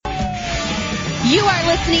You are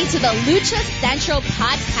listening to the Lucha Central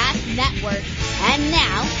Podcast Network. And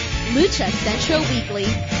now, Lucha Central Weekly.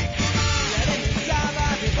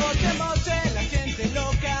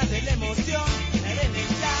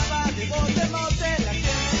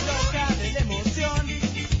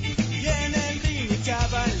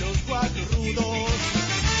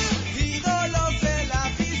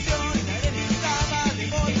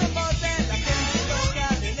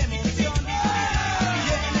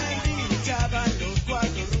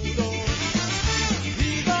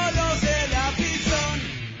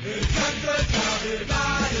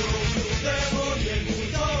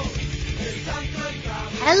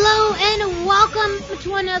 Hello and welcome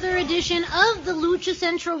to another edition of the Lucha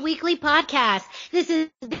Central Weekly Podcast. This is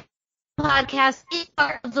the podcast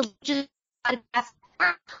part of the Lucha Podcast,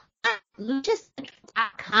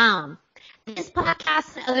 LuchaCentral.com. This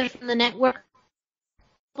podcast and others from the network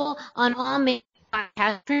on all major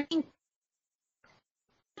podcast streaming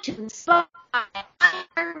to Spotify,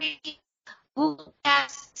 Google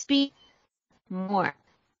Cast, Speak, more.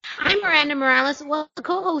 I'm Miranda Morales, the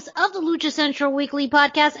co-host of the Lucha Central Weekly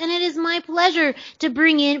Podcast, and it is my pleasure to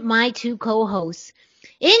bring in my two co-hosts.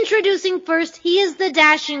 Introducing first, he is the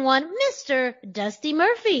dashing one, Mr. Dusty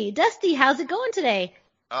Murphy. Dusty, how's it going today?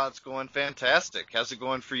 It's going fantastic. How's it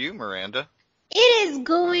going for you, Miranda? It is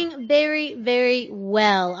going very, very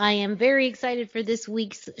well. I am very excited for this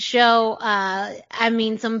week's show.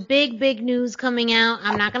 Some big news coming out.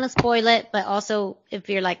 I'm not going to spoil it, but also if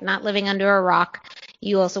you're not living under a rock,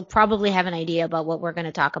 you also probably have an idea about what we're going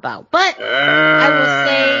to talk about. But I will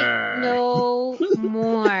say no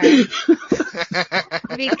more.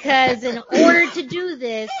 Because in order to do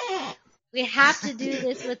this, we have to do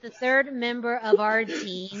this with the third member of our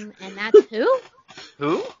team, and that's who?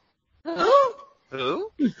 Who?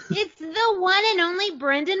 It's the one and only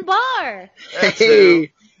Brendan Barr.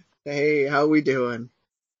 Hey, how we doing?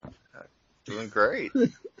 Doing great.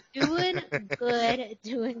 Doing good.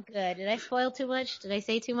 Did I spoil too much? Did I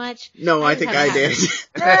say too much? No, I think I did.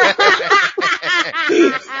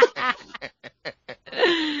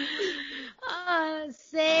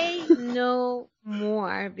 Say no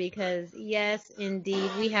more, because yes, indeed,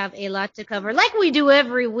 we have a lot to cover, like we do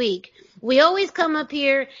every week. We always come up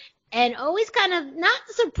here and always kind of not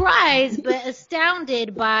surprised, but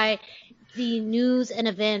astounded by the news and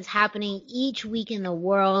events happening each week in the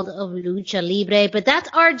world of Lucha Libre. But that's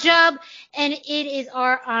our job, and it is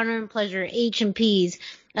our honor and pleasure, H&Ps,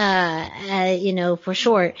 for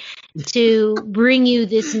short, to bring you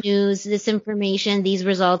this news, this information, these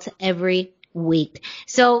results every week.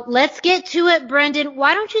 So let's get to it, Brendan.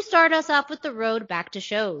 Why don't you start us off with the road back to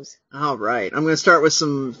shows? All right. I'm going to start with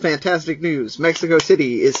some fantastic news. Mexico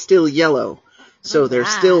City is still yellow. So they're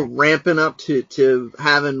still ramping up to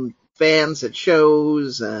having fans at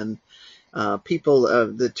shows, and people,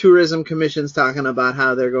 the tourism commission's talking about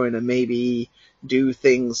how they're going to maybe do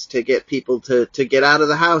things to get people to get out of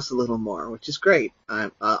the house a little more, which is great.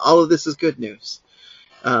 All of this is good news.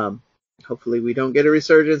 Hopefully we don't get a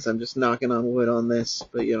resurgence. I'm just knocking on wood on this,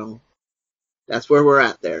 but that's where we're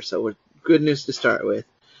at there. So good news to start with.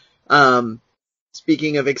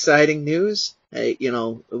 Speaking of exciting news,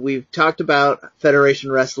 we've talked about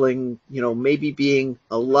Federation Wrestling, maybe being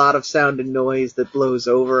a lot of sound and noise that blows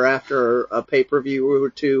over after a pay-per-view or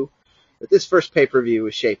two. But this first pay-per-view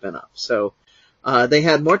is shaping up. So they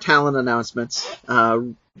had more talent announcements.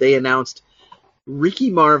 They announced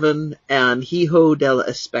Ricky Marvin and Hijo del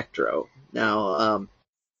Espectro. Now,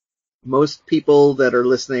 most people that are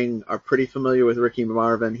listening are pretty familiar with Ricky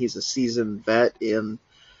Marvin. He's a seasoned vet in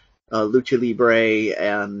Lucha Libre,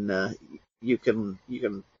 and you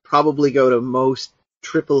can probably go to most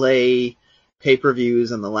AAA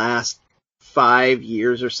pay-per-views in the last 5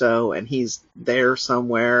 years or so, and he's there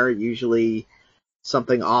somewhere. Usually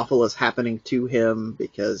something awful is happening to him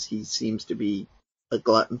because he seems to be a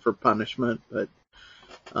glutton for punishment, but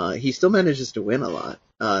he still manages to win a lot.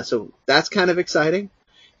 So that's kind of exciting.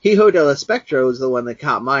 Hijo del Espectro is the one that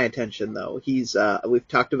caught my attention, though. We've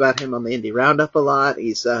talked about him on the Indie Roundup a lot.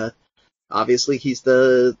 He's obviously he's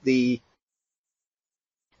the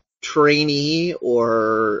trainee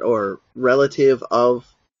or relative of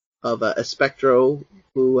Espectro,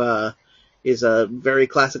 who is a very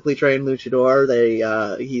classically trained luchador.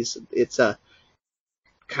 It's a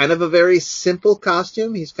kind of a very simple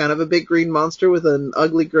costume. He's kind of a big green monster with an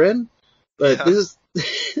ugly grin, but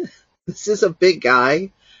this is a big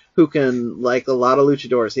guy who can, like a lot of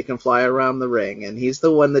luchadors, he can fly around the ring, and he's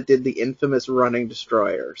the one that did the infamous Running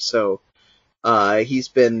Destroyer. So he's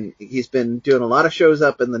been doing a lot of shows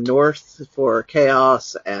up in the north for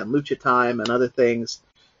Chaos and Lucha Time and other things.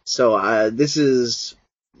 So this is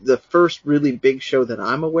the first really big show that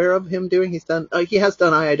I'm aware of him doing. He has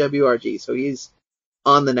done IIWRG, so he's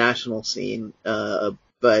on the national scene.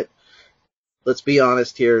 But let's be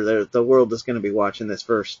honest here, the world is going to be watching this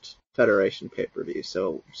first Federation pay-per-view,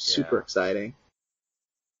 so super exciting.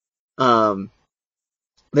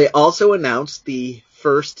 They also announced the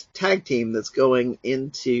first tag team that's going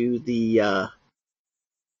into the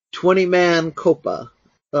 20-man Copa.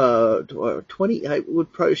 20,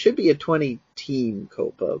 should be a 20-team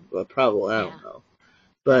Copa, probably, I don't know.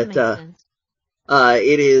 But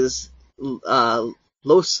it is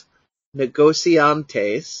Los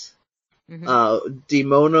Negociantes,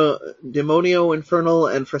 Demonio Infernal,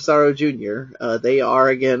 and Fresaro Jr. They are,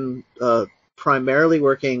 again, primarily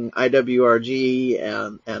working IWRG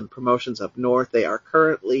and promotions up north. They are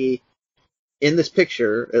currently, in this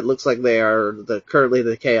picture, it looks like they are currently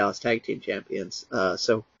the Chaos Tag Team Champions.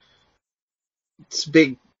 So it's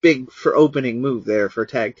big for opening move there for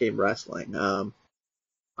tag team wrestling.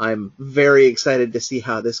 I'm very excited to see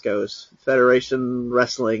how this goes. Federation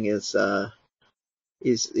Wrestling is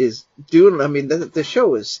doing. I mean, the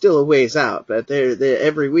show is still a ways out, but they're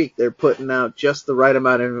every week they're putting out just the right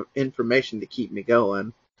amount of information to keep me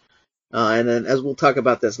going. And then, as we'll talk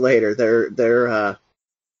about this later, they're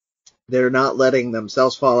not letting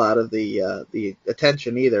themselves fall out of the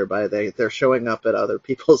attention either. They're showing up at other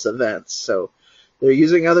people's events, so they're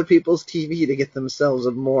using other people's TV to get themselves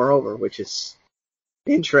more over, which is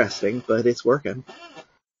interesting, but it's working.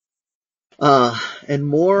 And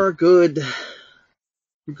more good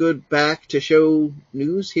back to show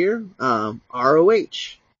news here.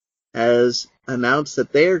 ROH has announced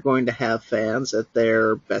that they're going to have fans at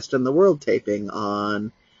their Best in the World taping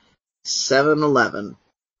on 7/11.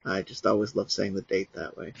 I just always love saying the date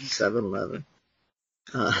that way. 7/11.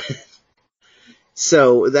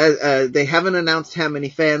 So that they haven't announced how many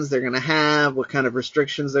fans they're going to have, what kind of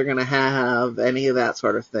restrictions they're going to have, any of that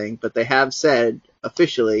sort of thing. But they have said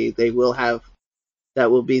officially they will have,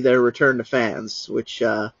 that will be their return to fans, which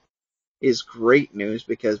is great news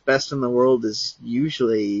because Best in the World is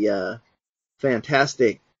usually a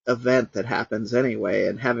fantastic event that happens anyway,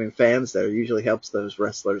 and having fans there usually helps those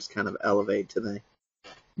wrestlers kind of elevate to the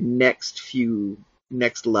next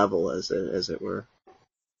level, as it were.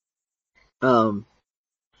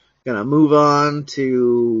 Gonna move on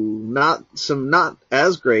to not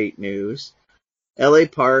as great news. LA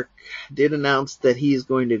Park did announce that he's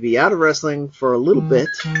going to be out of wrestling for a little bit,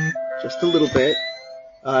 just a little bit.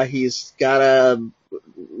 He's got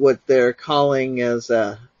what they're calling as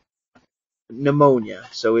pneumonia.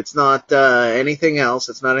 So it's not anything else.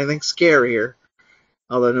 It's not anything scarier,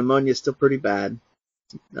 although pneumonia is still pretty bad.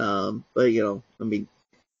 But I mean,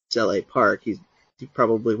 it's LA Park. He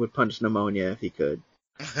probably would punch pneumonia if he could.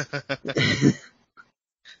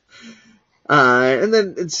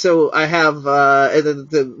 So I have, and then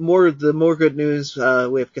the more good news,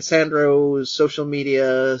 we have Cassandro's social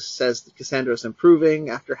media says that Cassandro's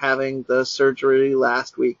improving after having the surgery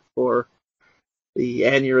last week for the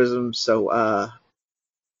aneurysm. So, I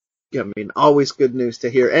mean, always good news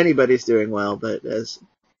to hear anybody's doing well, but as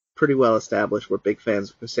pretty well established, we're big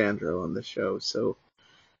fans of Cassandro on the show. So,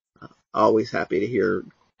 always happy to hear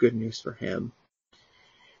good news for him.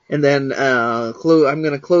 And then I'm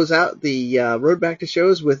going to close out the road back to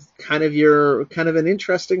shows with kind of an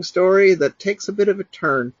interesting story that takes a bit of a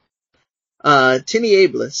turn. Tinny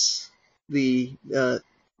Ablis, the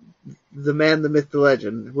man, the myth, the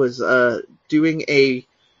legend, was doing a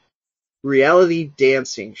reality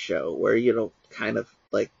dancing show where kind of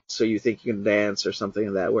like So You Think You Can Dance or something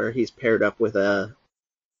like that, where he's paired up with a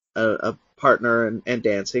partner and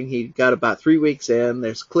dancing. He got about 3 weeks in.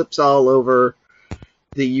 There's clips all over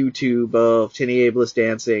the YouTube of Tinny Ablis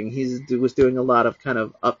dancing. He was doing a lot of kind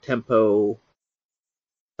of up-tempo,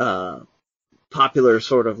 popular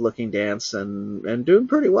sort of looking dance and doing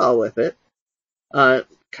pretty well with it.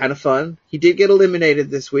 Kind of fun. He did get eliminated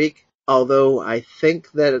this week, although I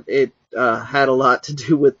think that it had a lot to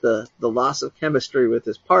do with the loss of chemistry with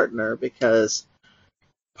his partner, because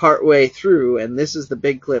partway through, and this is the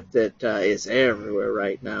big clip that is everywhere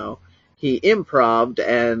right now, he improv'd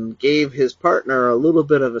and gave his partner a little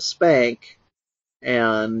bit of a spank,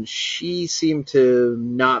 and she seemed to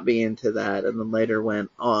not be into that, and then later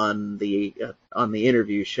went on the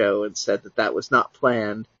interview show and said that was not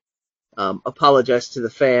planned. Apologized to the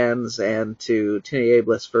fans and to Tinny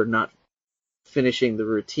Ablis for not finishing the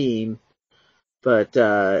routine, but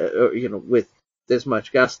with this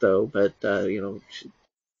much gusto, but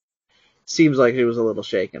seems like he was a little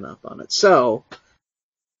shaken up on it. So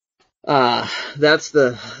that's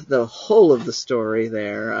the whole of the story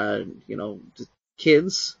there.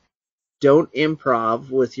 Kids, don't improv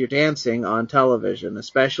with your dancing on television,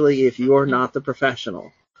 especially if you're not the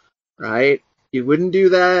professional, right? You wouldn't do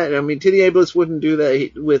that. I mean, Titty Ablis wouldn't do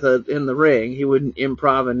that in the ring. He wouldn't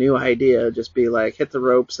improv a new idea, just be like, hit the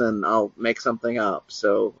ropes and I'll make something up.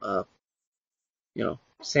 So,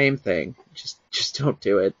 same thing. Just don't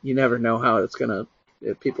do it. You never know how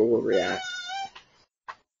if people will react.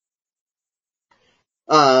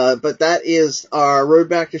 But that is our road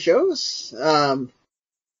back to shows.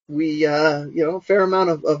 We, a fair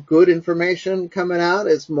amount of good information coming out.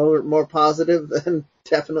 It's more positive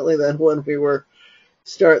definitely than when we were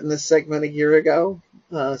starting this segment a year ago.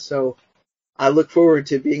 So I look forward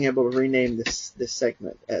to being able to rename this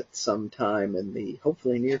segment at some time in the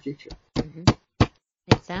hopefully near future. Mm-hmm.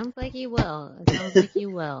 It sounds like you will.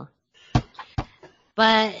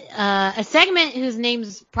 But a segment whose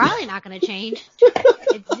name's probably not going to change.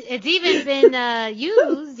 It's even been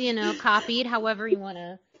used, copied, however you want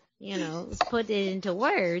to, put it into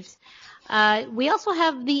words. We also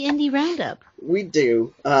have the Indie Roundup. We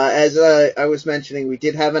do. As I was mentioning, we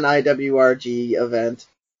did have an IWRG event.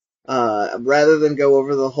 Rather than go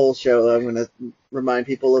over the whole show, I'm going to remind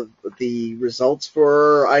people of the results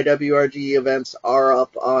for IWRG events are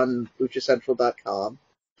up on LuchaCentral.com.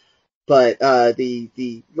 But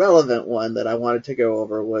the relevant one that I wanted to go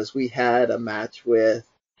over was we had a match with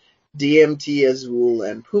DMT Azul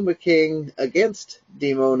and Puma King against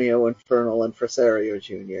Demonio Infernal and Fresario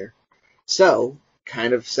Jr. So,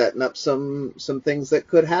 kind of setting up some things that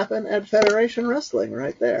could happen at Federation Wrestling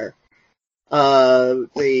right there.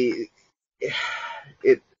 It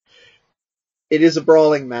is a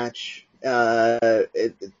brawling match.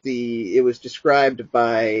 It was described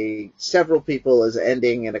by several people as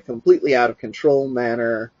ending in a completely out of control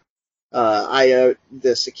manner.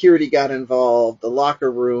 The security got involved. The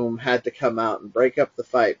locker room had to come out and break up the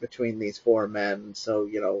fight between these four men. So,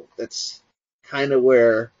 that's kind of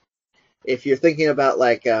where, if you're thinking about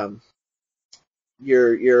like,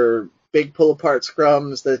 your big pull apart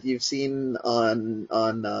scrums that you've seen on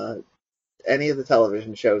any of the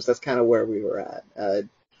television shows, that's kind of where we were at.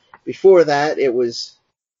 Before that, it was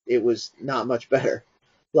not much better.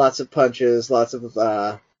 Lots of punches, lots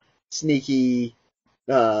of sneaky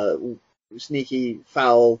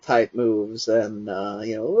foul type moves,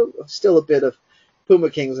 and still a bit of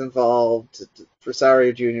Puma King's involved,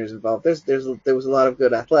 Fresario Jr.'s involved. There was a lot of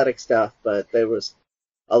good athletic stuff, but there was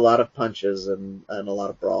a lot of punches and a lot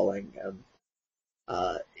of brawling. And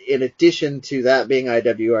in addition to that being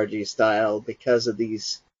IWRG style, because of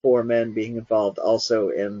these four men being involved also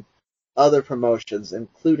in other promotions,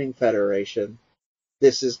 including Federation,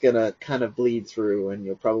 this is going to kind of bleed through, and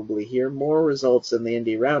you'll probably hear more results in the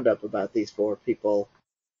Indie Roundup about these four people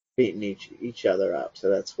beating each other up. So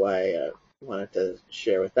that's why I wanted to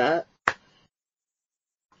share with that.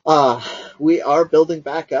 We are building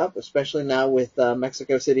back up, especially now with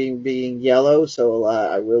Mexico City being yellow, so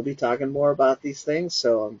I will be talking more about these things,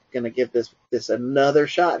 so I'm going to give this another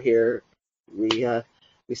shot here. We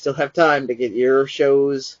still have time to get your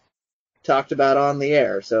shows talked about on the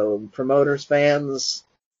air, so promoters, fans,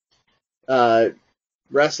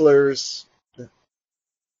 wrestlers,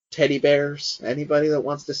 teddy bears, anybody that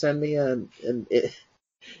wants to send me an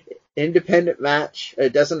independent match.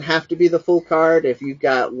 It doesn't have to be the full card. If you've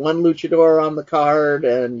got one luchador on the card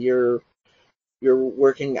and you're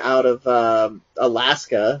working out of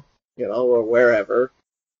Alaska, or wherever,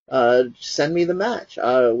 send me the match.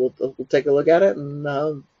 We'll take a look at it,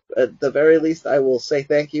 and at the very least, I will say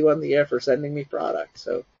thank you on the air for sending me product.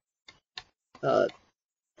 So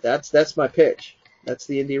that's my pitch. That's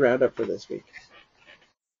the Indie Roundup for this week.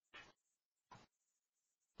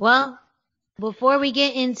 Well, before we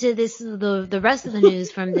get into the rest of the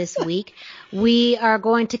news from this week, we are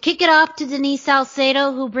going to kick it off to Denise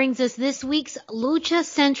Salcedo, who brings us this week's Lucha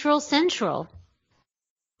Central.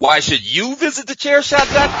 Why should you visit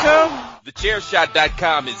thechairshot.com?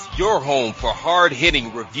 Thechairshot.com is your home for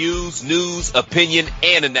hard-hitting reviews, news, opinion,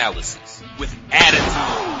 and analysis with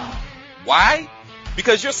attitude. Why?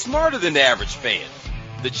 Because you're smarter than the average fan.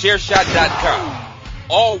 Thechairshot.com.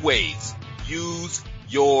 Always use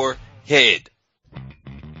your head.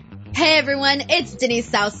 Hey everyone, it's Denise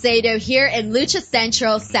Salcedo here in Lucha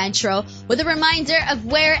Central with a reminder of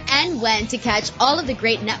where and when to catch all of the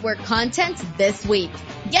great network content this week.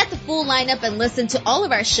 Get the full lineup and listen to all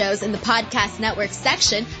of our shows in the podcast network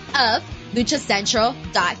section of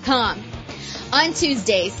LuchaCentral.com. On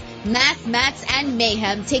Tuesdays, Mass, Mats, and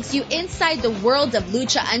Mayhem takes you inside the world of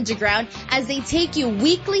Lucha Underground as they take you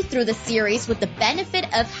weekly through the series with the benefit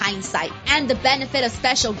of hindsight and the benefit of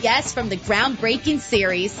special guests from the groundbreaking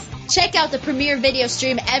series. Check out the premiere video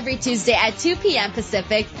stream every Tuesday at 2 p.m.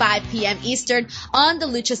 Pacific, 5 p.m. Eastern on the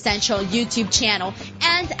Lucha Central YouTube channel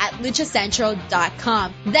and at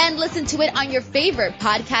luchacentral.com. Then listen to it on your favorite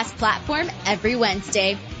podcast platform every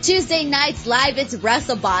Wednesday. Tuesday nights live, it's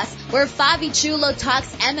WrestleBoss, where Fabi Chulo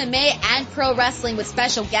talks MMA and pro wrestling with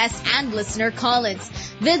special guests and listener call-ins.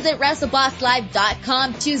 Visit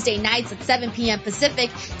WrestleBossLive.com Tuesday nights at 7 p.m. Pacific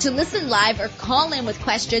to listen live or call in with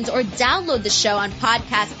questions or download the show on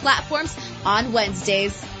podcast platforms on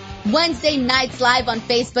Wednesdays. Wednesday nights live on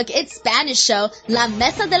Facebook, it's Spanish show La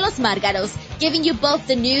Mesa de los Márgaros, giving you both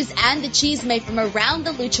the news and the chisme from around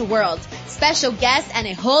the lucha world. Special guests and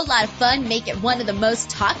a whole lot of fun make it one of the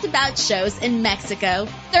most talked about shows in Mexico.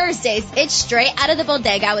 Thursdays, it's Straight Out of the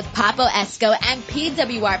Bodega with Papo Esco and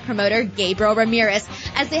PWR promoter Gabriel Ramirez,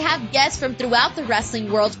 as they have guests from throughout the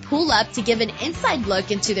wrestling world pull up to give an inside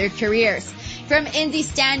look into their careers. From indie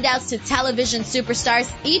standouts to television superstars,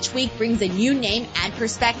 each week brings a new name and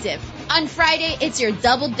perspective. On Friday, it's your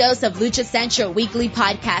double dose of Lucha Central Weekly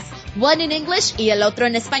podcast, one in English y el otro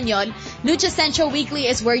en español. Lucha Central Weekly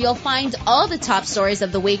is where you'll find all the top stories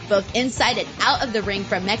of the week, both inside and out of the ring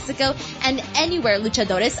from Mexico and anywhere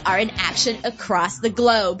luchadores are in action across the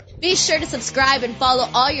globe. Be sure to subscribe and follow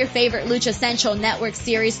all your favorite Lucha Central Network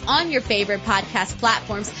series on your favorite podcast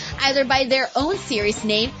platforms, either by their own series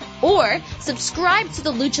name or subscribe to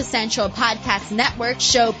the Lucha Central Podcast Network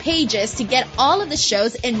show pages to get all of the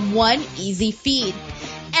shows in one easy feed.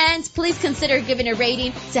 And please consider giving a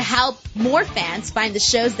rating to help more fans find the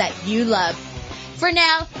shows that you love. For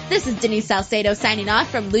now, this is Denise Salcedo signing off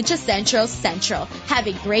from Lucha Central Central. Have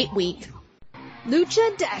a great week.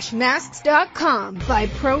 Lucha-Masks.com by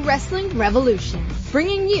Pro Wrestling Revolution,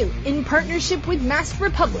 bringing you in partnership with Masked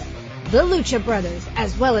Republic, the Lucha Brothers,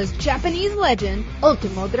 as well as Japanese legend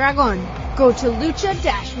Ultimo Dragon. Go to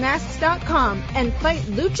lucha-masks.com and fight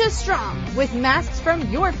Lucha Strong with masks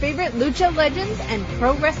from your favorite Lucha legends and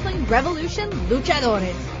Pro Wrestling Revolution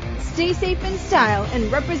luchadores. Stay safe in style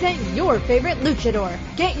and represent your favorite luchador.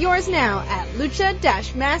 Get yours now at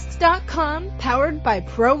lucha-masks.com, powered by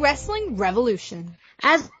Pro Wrestling Revolution.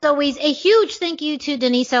 As always, a huge thank you to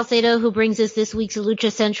Denise Salcedo, who brings us this week's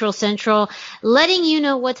Lucha Central, letting you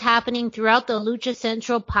know what's happening throughout the Lucha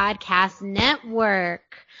Central Podcast Network.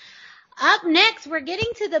 Up next, we're getting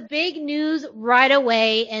to the big news right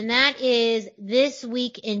away, and that is This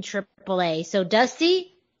Week in AAA. So,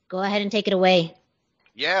 Dusty, go ahead and take it away.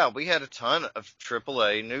 Yeah, we had a ton of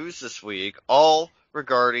AAA news this week, all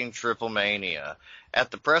regarding Triple Mania.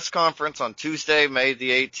 At the press conference on Tuesday, May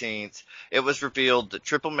the 18th, it was revealed that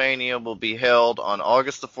Triple Mania will be held on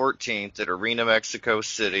August the 14th at Arena Mexico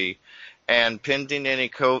City, and pending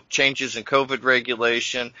any changes in COVID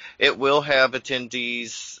regulation, it will have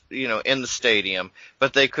attendees, in the stadium,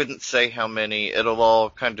 but they couldn't say how many. It'll all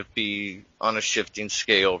kind of be on a shifting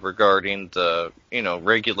scale regarding the,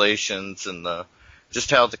 regulations and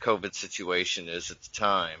just how the COVID situation is at the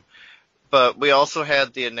time. But we also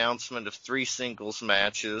had the announcement of 3 singles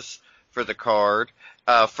matches for the card.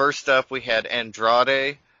 First up, we had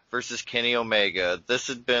Andrade versus Kenny Omega. This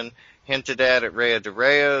had been hinted at Raya de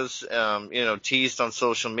Reyes, teased on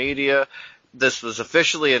social media. This was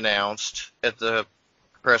officially announced at the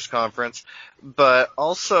press conference. But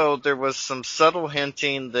also there was some subtle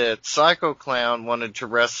hinting that Psycho Clown wanted to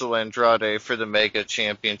wrestle Andrade for the Mega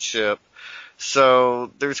Championship.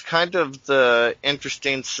 So there's kind of the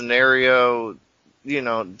interesting scenario,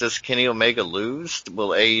 does Kenny Omega lose? Will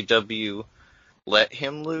AEW let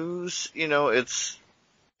him lose? It's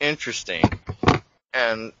interesting.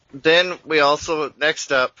 And then we also,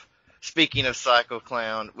 next up, speaking of Psycho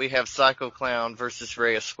Clown, we have Psycho Clown versus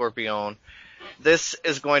Rey Escorpion. This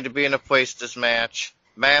is going to be an Apuestas match,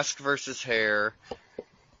 mask versus hair.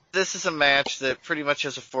 This is a match that pretty much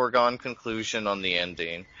has a foregone conclusion on the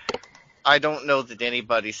ending. I don't know that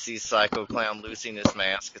anybody sees Psycho Clown losing his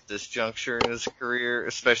mask at this juncture in his career,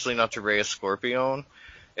 especially not to Rey Escorpion.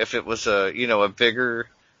 If it was a bigger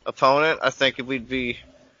opponent, I think we'd be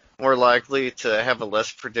more likely to have a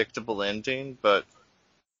less predictable ending, but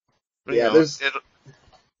go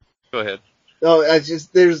ahead. No,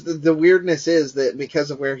 there's the weirdness is that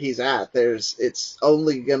because of where he's at, it's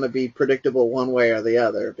only going to be predictable one way or the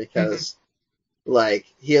other, because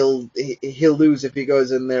he'll lose if he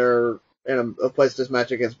goes in there in a Apuestas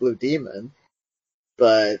match against Blue Demon,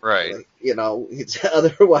 but right.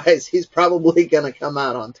 Otherwise he's probably going to come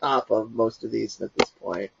out on top of most of these at this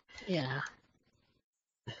point. Yeah.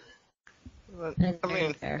 That's I very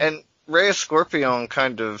mean, fair. and Rey Scorpion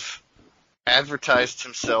kind of advertised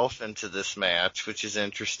himself into this match, which is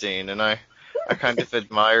interesting, and I kind of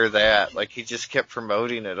admire that. Like, he just kept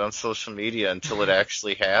promoting it on social media until it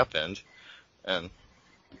actually happened, and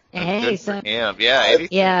Hey, good for so him. Yeah, anything,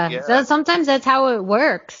 yeah, so sometimes that's how it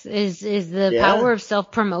works. Is the Yeah. power of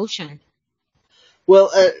self promotion.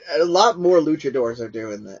 Well, a lot more luchadors are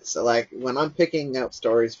doing this. So, like, when I'm picking out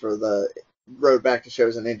stories for the Road Back to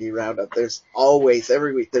Shows and Indie Roundup, there's always,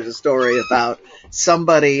 every week, there's a story about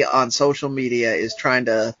somebody on social media is trying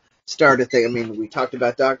to start a thing. I mean, we talked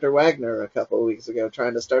about Dr. Wagner a couple of weeks ago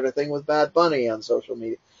trying to start a thing with Bad Bunny on social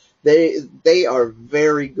media. They are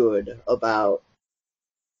very good about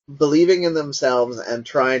believing in themselves and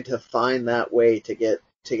trying to find that way to get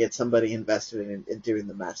somebody invested in doing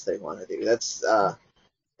the match they want to do. That's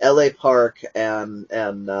L.A. Park and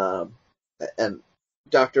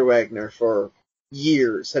Dr. Wagner for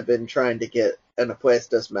years have been trying to get an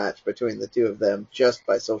Apuestas match between the two of them just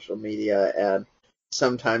by social media and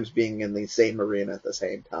sometimes being in the same arena at the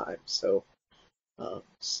same time. So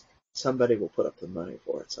somebody will put up the money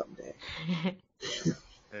for it someday.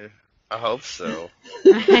 I hope so.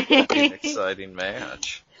 It'll be an exciting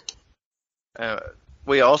match.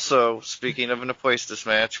 We also, speaking of an Apuestas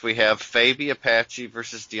match, we have Fabi Apache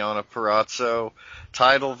versus Deonna Purrazzo,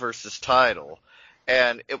 title versus title.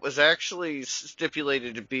 And it was actually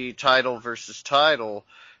stipulated to be title versus title,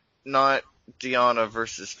 not Deonna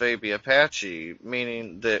versus Fabi Apache,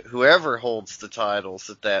 meaning that whoever holds the titles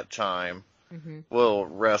at that time will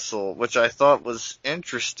wrestle, which I thought was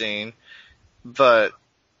interesting, but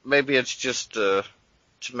maybe it's just to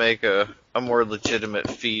make a more legitimate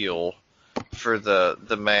feel for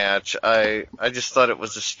the match. I just thought it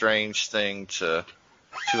was a strange thing to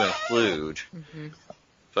include.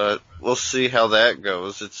 But we'll see how that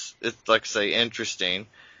goes. It's like I say, interesting.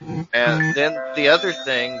 And then the other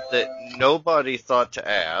thing that nobody thought to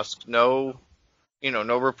ask, no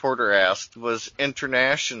reporter asked, was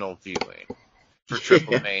international viewing for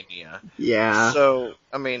Triple Mania. Yeah. So,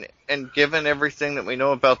 I mean, and given everything that we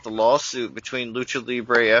know about the lawsuit between Lucha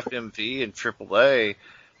Libre, FMV, and AAA,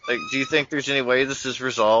 like, do you think there's any way this is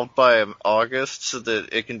resolved by August so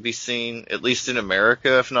that it can be seen at least in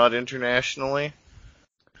America, if not internationally?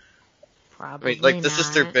 Probably I mean, like, this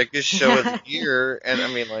is their not. biggest show of the year, and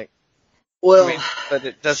I mean, like, Well, but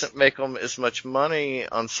it doesn't make them as much money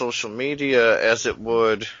on social media as it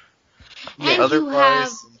would And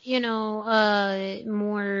otherwise. you have,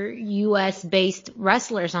 more U.S. based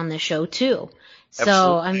wrestlers on the show too. So,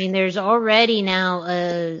 Absolutely. I mean, there's already now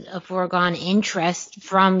a foregone interest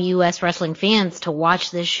from U.S. wrestling fans to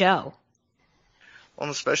watch this show. Well,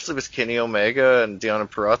 especially with Kenny Omega and Deonna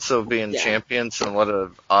Purrazzo being champions and a lot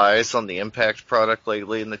of eyes on the Impact product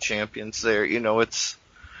lately and the champions there,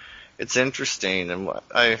 it's interesting, and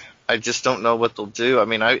I just don't know what they'll do. I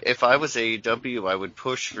mean, if I was AEW, I would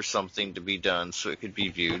push for something to be done so it could be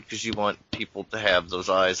viewed, because you want people to have those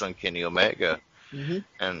eyes on Kenny Omega.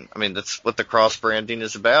 And I mean, that's what the cross branding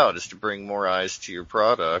is about, is to bring more eyes to your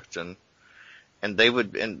product, and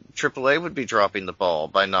AAA would be dropping the ball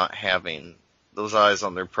by not having those eyes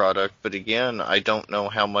on their product. But again, I don't know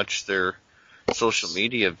how much their social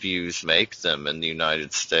media views make them in the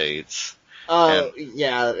United States.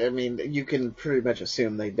 Yeah, I mean, you can pretty much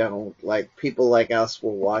assume they don't. Like, people like us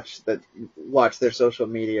will watch their social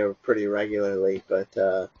media pretty regularly,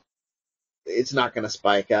 but it's not going to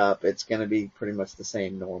spike up. It's going to be pretty much the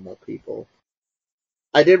same normal people.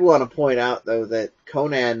 I did want to point out, though, that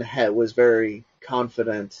Conan was very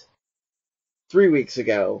confident 3 weeks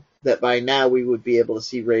ago that by now we would be able to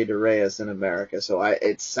see Rey de Reyes in America. So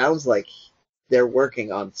it sounds like they're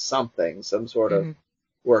working on something, some sort of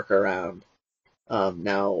workaround.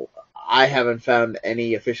 Now, I haven't found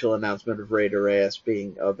any official announcement of Rey de Reyes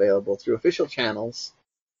being available through official channels,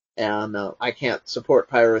 and I can't support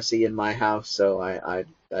piracy in my house, so I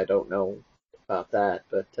don't know about that.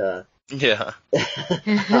 But Yeah.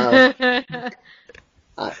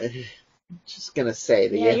 I'm just gonna say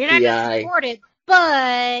the You're not gonna FBI. support it,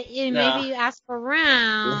 but maybe you ask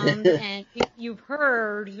around and you've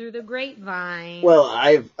heard through the grapevine. Well,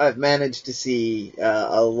 I've managed to see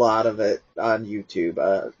a lot of it on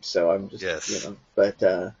YouTube, so I'm just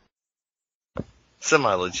but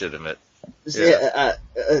semi-legitimate.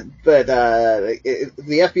 But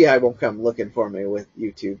the FBI won't come looking for me with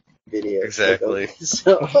YouTube videos. Exactly.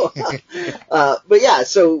 So, but yeah,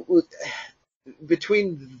 so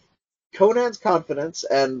between Conan's confidence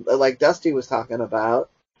and, like Dusty was talking about,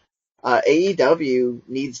 AEW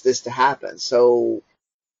needs this to happen. So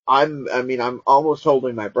I'm almost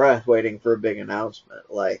holding my breath waiting for a big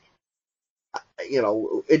announcement. Like,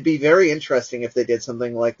 it'd be very interesting if they did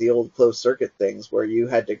something like the old closed circuit things where you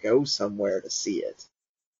had to go somewhere to see it.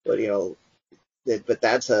 But but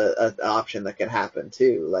that's an option that can happen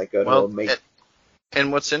too. Like go to a make.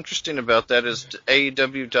 And what's interesting about that is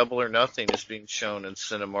AEW Double or Nothing is being shown in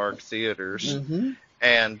Cinemark theaters,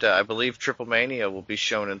 and I believe Triple Mania will be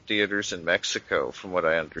shown in theaters in Mexico, from what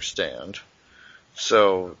I understand.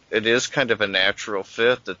 So it is kind of a natural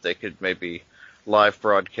fit that they could maybe live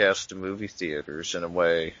broadcast to movie theaters in a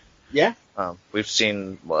way. Yeah. We've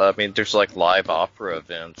seen, I mean, there's like live opera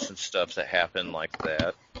events and stuff that happen like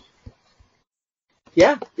that.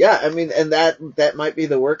 Yeah. I mean, and that might be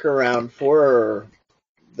the workaround for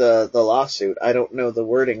the lawsuit. I don't know the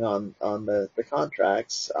wording on the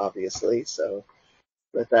contracts, obviously. So,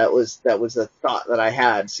 but that was a thought that I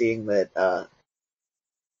had, seeing that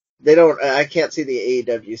they don't. I can't see the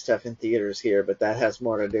AEW stuff in theaters here, but that has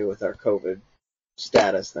more to do with our COVID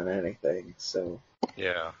status than anything. So.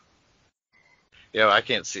 Yeah, I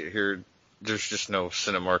can't see it here. There's just no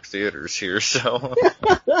Cinemark theaters here, so.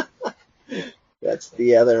 That's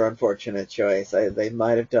the other unfortunate choice. They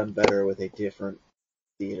might have done better with a different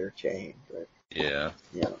theater chain, but yeah.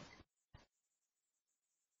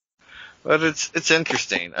 But it's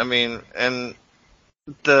interesting. I mean, and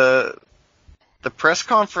the press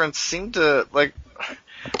conference seemed to, like,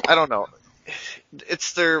 I don't know.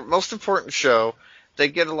 It's their most important show. They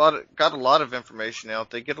got a lot of information out.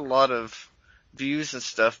 They get a lot of views and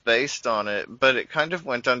stuff based on it, but it kind of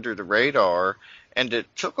went under the radar. And it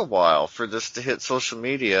took a while for this to hit social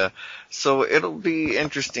media, so it'll be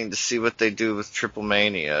interesting to see what they do with Triple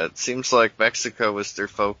Mania. It seems like Mexico is their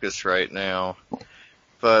focus right now,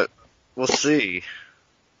 but we'll see.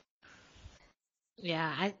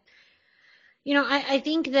 Yeah, I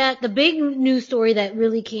think that the big news story that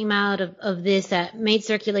really came out of this that made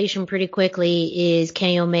circulation pretty quickly is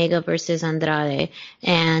Kenny Omega versus Andrade.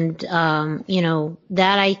 And,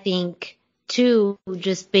 that I think, too,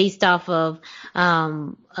 just based off of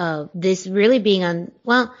this really being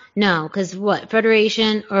because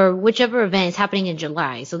Federation or whichever event is happening in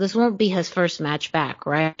July, so this won't be his first match back,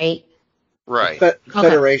 right? Right.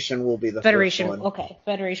 Federation will be the first one. Okay,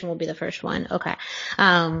 Federation will be the first one. Okay.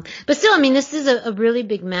 But still, I mean, this is a really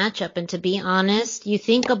big matchup, and to be honest, you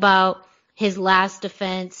think about his last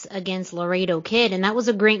defense against Laredo Kid, and that was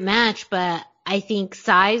a great match, but I think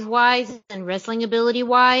size-wise and wrestling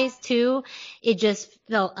ability-wise, too, it just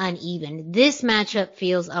felt uneven. This matchup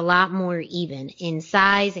feels a lot more even in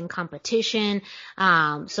size and competition.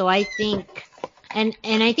 So I think, and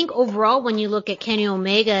I think overall, when you look at Kenny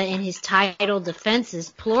Omega and his title defenses,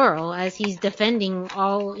 plural, as he's defending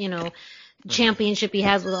all, championship he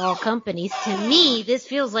has with all companies, to me, this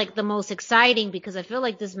feels like the most exciting because I feel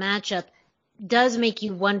like this matchup does make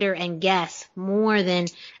you wonder and guess more than,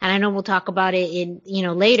 and I know we'll talk about it in,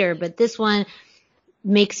 later, but this one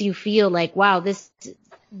makes you feel like, wow, this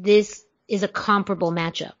is a comparable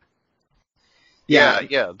matchup.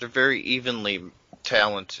 Yeah, they're very evenly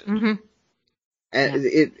talented. Mm-hmm. And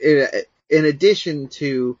it in addition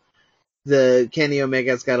to the Kenny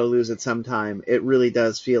Omega's got to lose at some time, it really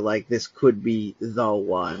does feel like this could be the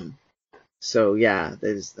one. So yeah,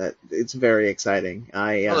 it's very exciting.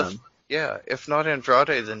 If not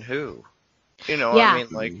Andrade, then who? I mean,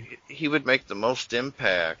 like, he would make the most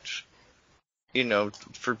impact,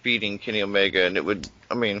 for beating Kenny Omega, and it would,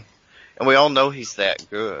 I mean, and we all know he's that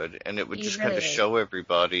good, and it would just kind of show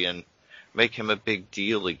everybody and make him a big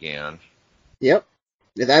deal again. Yep.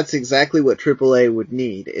 That's exactly what AAA would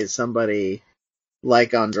need, is somebody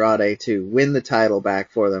like Andrade to win the title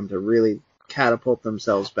back for them, to really catapult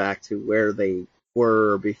themselves back to where they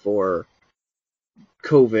were before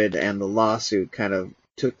COVID and the lawsuit kind of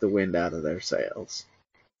took the wind out of their sails.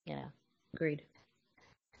 Yeah, agreed.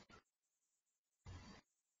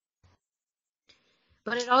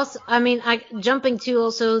 But it also, I mean, jumping to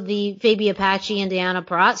also the Fabi Apache and Diana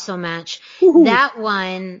Perazzo match, that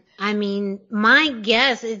one, I mean, my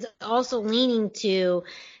guess is also leaning to,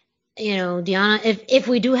 Diana, if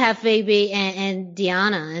we do have Fabi and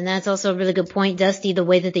Diana, and that's also a really good point, Dusty, the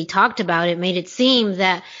way that they talked about it made it seem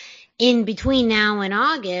that in between now and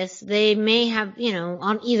August, they may have,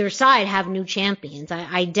 on either side have new champions.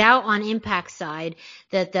 I doubt on Impact's side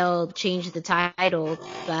that they'll change the title,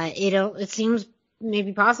 but it seems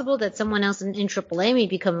maybe possible that someone else in AAA may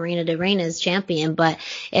become Reina de Reina's champion, but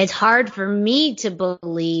it's hard for me to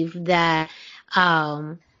believe that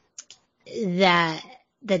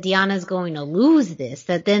Diana's going to lose this,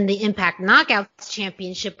 that then the Impact Knockouts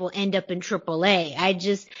championship will end up in AAA.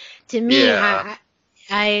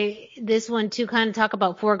 This one too, kind of talk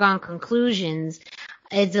about foregone conclusions.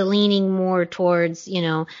 It's a leaning more towards,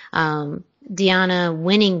 Deonna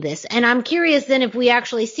winning this. And I'm curious then if we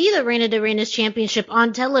actually see the Reina de Reinas championship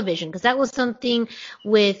on television, because that was something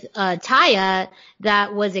with Taya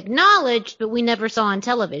that was acknowledged, but we never saw on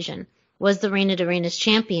television, was the Reina de Reinas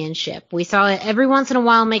championship. We saw it every once in a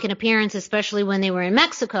while make an appearance, especially when they were in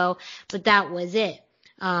Mexico, but that was it.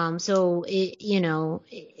 So,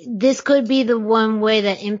 this could be the one way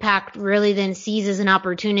that Impact really then seizes an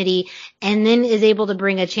opportunity and then is able to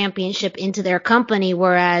bring a championship into their company,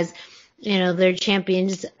 whereas, their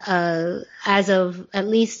champions, as of at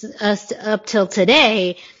least us up till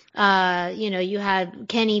today, you had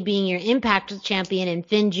Kenny being your Impact champion and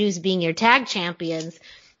Finn Juice being your tag champions.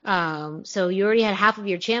 So you already had half of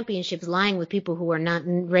your championships lying with people who are not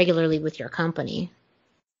regularly with your company.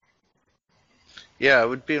 Yeah, it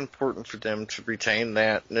would be important for them to retain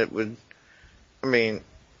that, and it would, I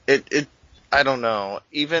don't know,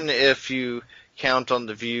 even if you count on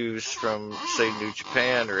the views from, say, New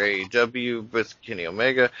Japan or AEW with Kenny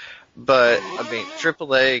Omega, but,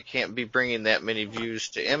 AAA can't be bringing that many views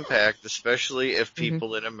to Impact, especially if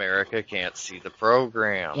people in America can't see the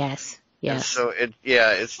program. Yes. And so,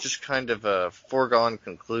 it's just kind of a foregone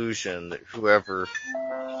conclusion that whoever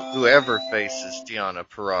faces Deonna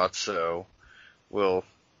Purrazzo will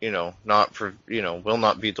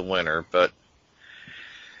not be the winner, but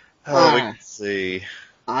we can see.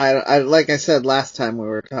 I like I said last time we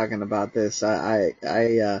were talking about this,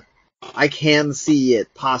 I can see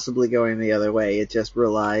it possibly going the other way. It just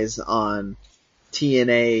relies on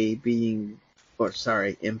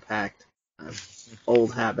Impact,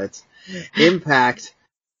 old habits. Impact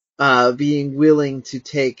being willing to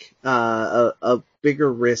take a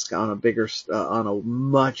bigger risk on a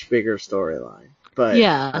much bigger storyline. But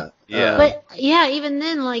even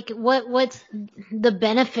then, like, what's the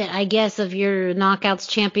benefit, I guess, of your Knockouts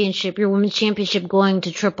championship, your women's championship going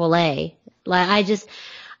to AAA? Like,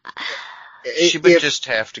 she would just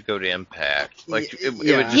have to go to Impact. Like, it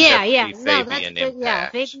would just have to be Fabi and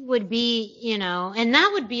Impact. Yeah, Fabi would be, and that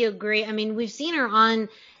would be a great. We've seen her on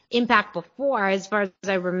Impact before, as far as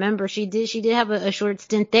I remember. She did have a short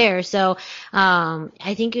stint there, so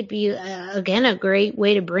I think it'd be again a great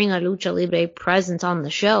way to bring a lucha libre presence on the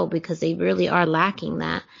show, because they really are lacking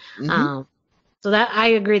that. So that, I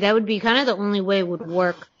agree, that would be kind of the only way it would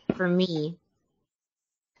work for me.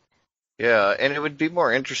 Yeah, and it would be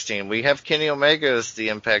more interesting. We have Kenny Omega as the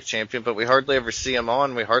Impact champion, but we hardly ever see him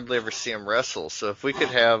on. We hardly ever see him wrestle. So if we could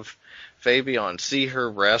have Fabi on, see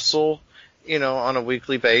her wrestle, on a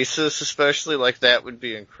weekly basis, especially, like, that would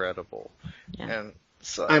be incredible. Yeah. And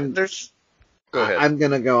so go ahead. I'm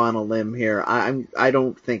gonna go on a limb here. I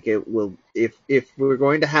don't think it will. If we're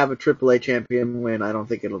going to have a AAA champion win, I don't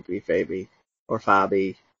think it'll be Fabi or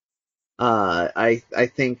Fabi. I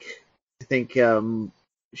think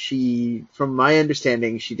she, from my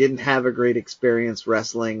understanding, she didn't have a great experience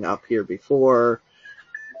wrestling up here before,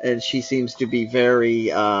 and she seems to be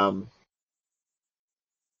very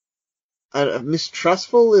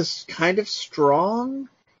mistrustful is kind of strong.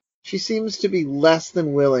 She seems to be less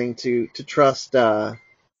than willing to trust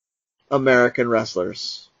American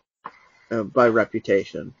wrestlers by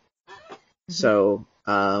reputation. So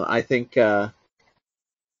I think if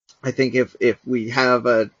we have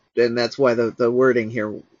and that's why the wording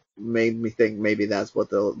here made me think maybe that's what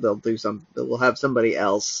they'll do. We'll have somebody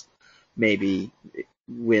else maybe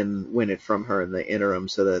win it from her in the interim,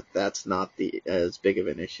 so that's not as big of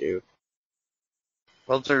an issue.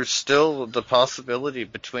 Well, there's still the possibility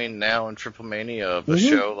between now and Triple Mania of a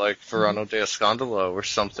show like Verano de Escándalo or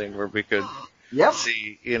something where we could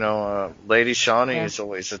see, Lady Shawnee is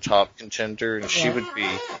always a top contender, and she would be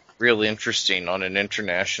really interesting on an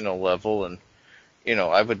international level. And,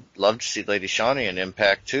 I would love to see Lady Shawnee in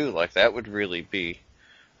Impact too. Like, that would really be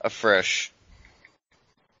a fresh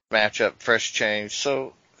matchup, fresh change.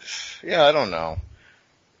 So, yeah, I don't know.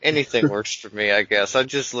 Anything works for me, I guess. I'm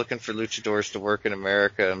just looking for luchadors to work in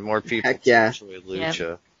America and more people to enjoy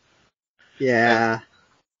lucha. Yeah. And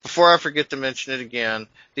before I forget to mention it again,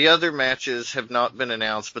 the other matches have not been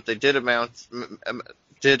announced, but they did announce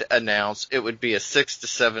it would be a 6 to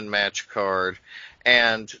 7 match card,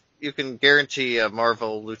 and you can guarantee a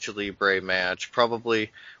Marvel Lucha Libre match, probably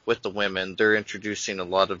with the women. They're introducing a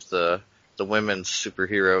lot of the women's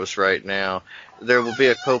superheroes right now. There will be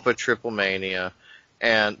a Copa Triple Mania.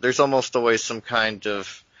 And there's almost always some kind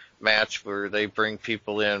of match where they bring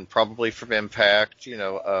people in, probably from Impact.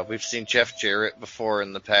 We've seen Jeff Jarrett before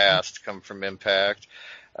in the past come from Impact.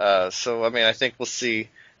 So, I think we'll see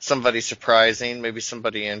somebody surprising, maybe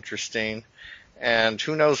somebody interesting. And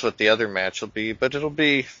who knows what the other match will be, but it'll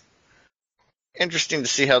be interesting to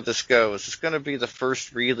see how this goes. It's going to be the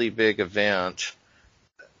first really big event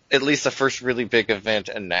at least the first really big event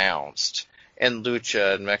announced in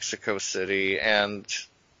Lucha in Mexico City, and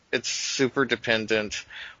it's super dependent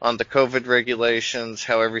on the COVID regulations,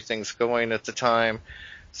 how everything's going at the time.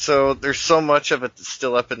 So there's so much of it that's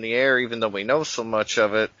still up in the air, even though we know so much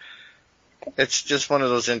of it. It's just one of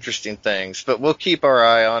those interesting things. But we'll keep our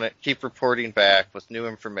eye on it, keep reporting back with new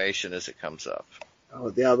information as it comes up.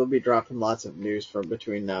 Oh, yeah, they'll be dropping lots of news from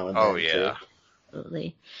between now and then. Oh, yeah. Too.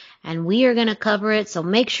 Absolutely. And we are going to cover it, so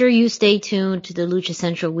make sure you stay tuned to the Lucha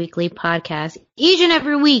Central Weekly podcast each and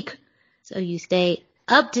every week so you stay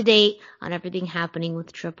up to date on everything happening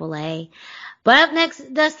with AAA. But up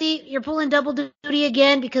next, Dusty, you're pulling double duty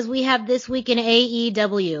again because we have This Week in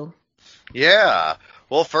AEW. Yeah.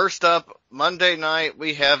 Well, first up, Monday night,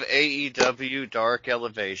 we have AEW Dark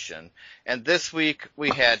Elevation. And this week, we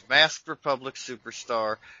had Masked Republic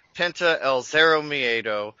superstar Penta El Zero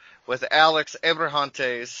Miedo with Alex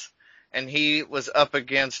Abrahantes, and he was up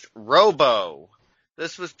against Robo.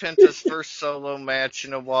 This was Penta's first solo match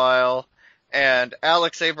in a while, and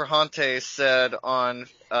Alex Abrahantes said on,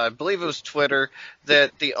 I believe it was Twitter,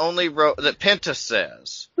 that the only that Penta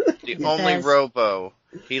says the only Robo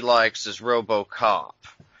he likes is RoboCop.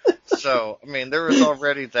 So, I mean, there was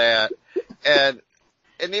already that, and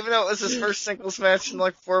even though it was his first singles match in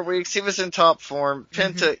like 4 weeks, he was in top form.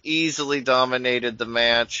 Penta easily dominated the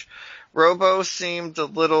match. Robo seemed a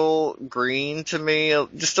little green to me,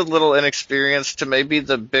 just a little inexperienced to maybe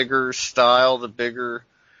the bigger style, the bigger,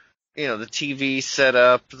 the TV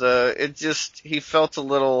setup. He felt a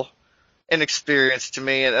little inexperienced to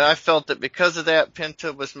me, and I felt that because of that,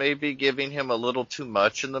 Penta was maybe giving him a little too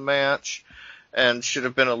much in the match and should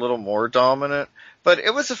have been a little more dominant. But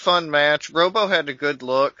it was a fun match. Robo had a good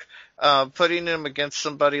look. Putting him against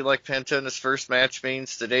somebody like Penta in his first match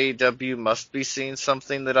means that AEW must be seeing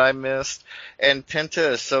something that I missed. And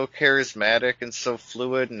Penta is so charismatic and so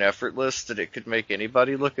fluid and effortless that it could make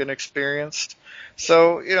anybody look inexperienced.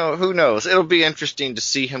 So, who knows? It'll be interesting to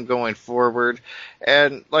see him going forward.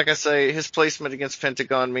 And like I say, his placement against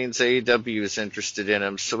Pentagon means AEW is interested in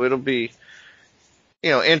him. So it'll be,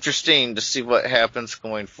 interesting to see what happens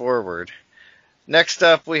going forward. Next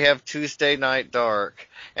up, we have Tuesday Night Dark,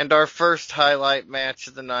 and our first highlight match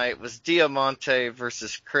of the night was Diamante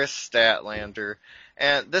versus Chris Statlander,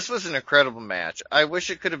 and this was an incredible match. I wish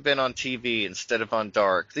it could have been on TV instead of on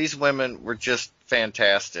Dark. These women were just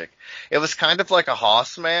fantastic. It was kind of like a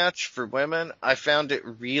Hoss match for women. I found it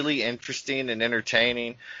really interesting and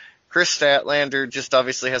entertaining. Chris Statlander just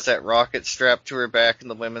obviously has that rocket strapped to her back in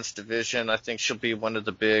the women's division. I think she'll be one of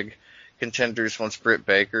the big contenders once Britt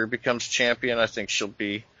Baker becomes champion. I think she'll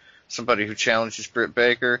be somebody who challenges Britt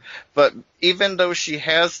Baker. But even though she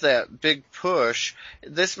has that big push,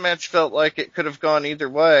 this match felt like it could have gone either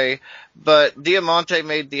way. But Diamante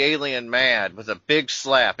made the alien mad with a big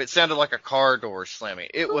slap. It sounded like a car door slamming.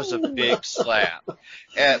 It was a big slap.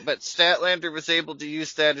 But Statlander was able to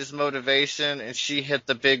use that as motivation, and she hit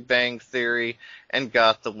the Big Bang Theory and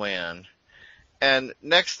got the win. And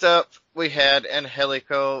next up, we had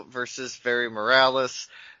Angelico versus Very Morales.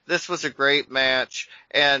 This was a great match,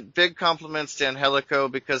 and big compliments to Angelico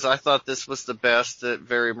because I thought this was the best that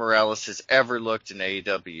Very Morales has ever looked in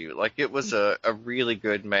AEW. Like, it was a really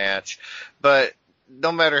good match, but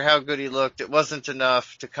no matter how good he looked, it wasn't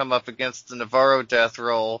enough to come up against the Navarro Death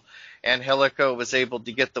Roll. Angelico was able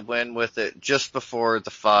to get the win with it just before the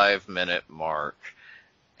 5-minute mark.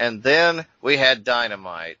 And then we had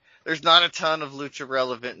Dynamite. There's not a ton of Lucha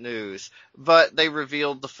relevant news, but they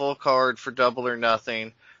revealed the full card for Double or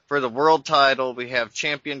Nothing. For the world title, we have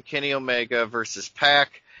champion Kenny Omega versus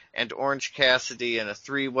Pac and Orange Cassidy in a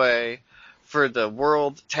 3-way. For the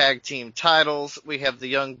world tag team titles, we have the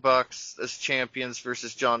Young Bucks as champions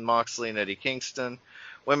versus Jon Moxley and Eddie Kingston.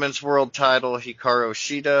 Women's world title, Hikaru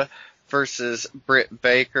Shida versus Britt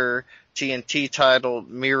Baker. TNT title,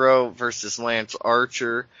 Miro versus Lance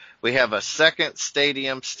Archer. We have a second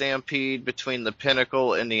stadium stampede between the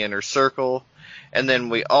Pinnacle and the Inner Circle. And then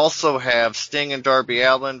we also have Sting and Darby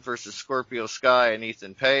Allin versus Scorpio Sky and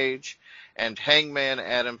Ethan Page. And Hangman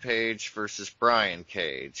Adam Page versus Brian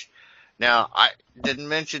Cage. Now, I didn't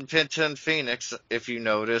mention Penta and Phoenix, if you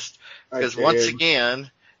noticed, because once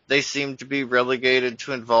again, they seem to be relegated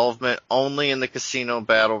to involvement only in the Casino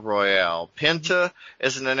Battle Royale. Penta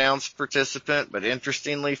is an announced participant, but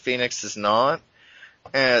interestingly, Phoenix is not.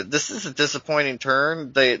 This is a disappointing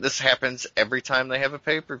turn. This happens every time they have a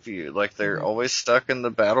pay-per-view. Like, they're always stuck in the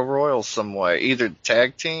battle royal some way, either the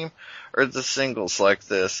tag team or the singles like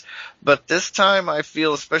this. But this time I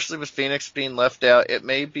feel, especially with Phoenix being left out, it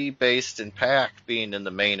may be based in Pac being in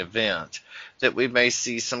the main event, that we may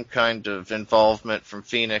see some kind of involvement from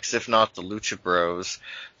Phoenix, if not the Lucha Bros,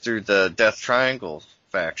 through the Death Triangle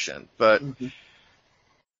faction. But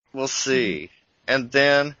we'll see. And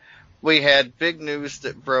then we had big news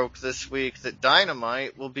that broke this week that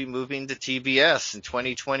Dynamite will be moving to TBS in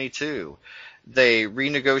 2022. They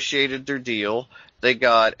renegotiated their deal. They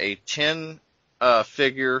got a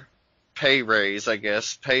 10-figure pay raise, I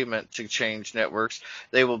guess, payment to change networks.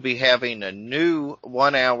 They will be having a new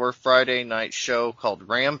 1-hour Friday night show called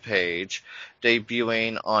Rampage,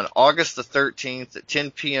 debuting on August the 13th at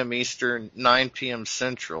 10 p.m. Eastern, 9 p.m.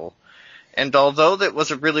 Central. And although that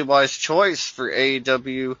was a really wise choice for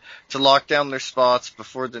AEW to lock down their spots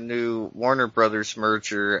before the new Warner Brothers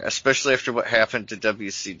merger, especially after what happened to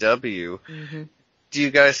WCW, do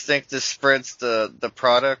you guys think this spreads the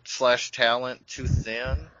product/talent too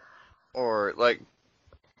thin? Or, like,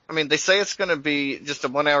 I mean, they say it's going to be just a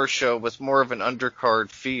 1-hour show with more of an undercard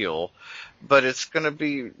feel, but it's going to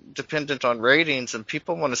be dependent on ratings, and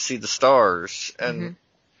people want to see the stars. And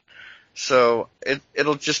so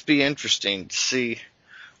it'll just be interesting to see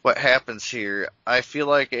what happens here. I feel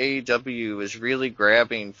like AEW is really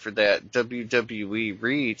grabbing for that WWE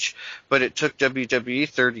reach, but it took WWE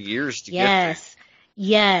 30 years to get there.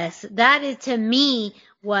 Yes, that is, to me,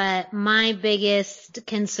 what my biggest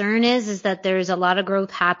concern is that there's a lot of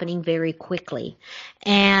growth happening very quickly.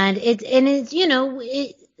 And it's, you know,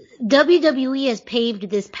 WWE has paved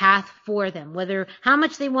this path for them, whether how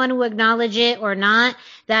much they want to acknowledge it or not,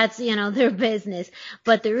 that's, you know, their business.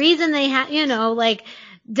 But the reason they have, you know, like,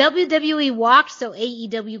 WWE walked so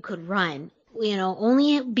AEW could run. You know,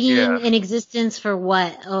 only being in existence for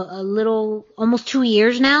what, a little, almost 2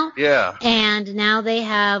 years now. Yeah. And now they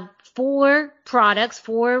have 4 products,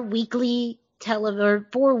 4 weekly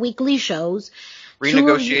shows.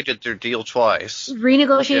 Renegotiated their deal twice.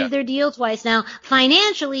 Their deal twice. Now,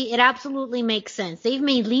 financially, it absolutely makes sense. They've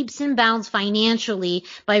made leaps and bounds financially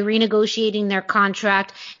by renegotiating their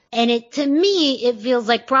contract. And to me, it feels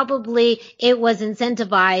like probably it was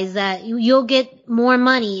incentivized that you'll get more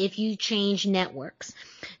money if you change networks.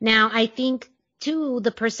 Now, I think, too,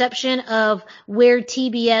 the perception of where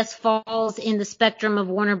TBS falls in the spectrum of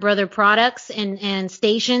Warner Brother products and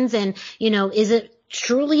stations, and, you know, is it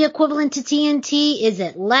truly equivalent to TNT? Is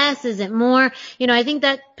it less? Is it more? You know, I think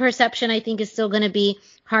that perception, I think, is still going to be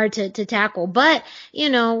hard to tackle. But, you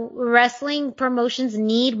know, wrestling promotions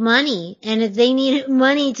need money. And if they need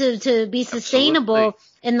money to be sustainable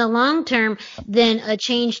in the long term, then a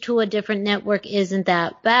change to a different network isn't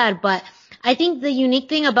that bad. But I think the unique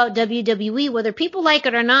thing about WWE, whether people like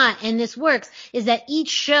it or not, and this works, is that each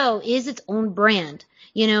show is its own brand.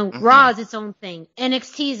 You know, Raw is its own thing.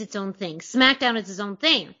 NXT is its own thing. SmackDown is its own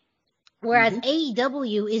thing. Whereas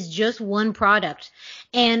AEW is just one product.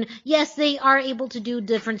 And yes, they are able to do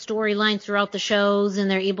different storylines throughout the shows,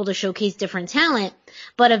 and they're able to showcase different talent.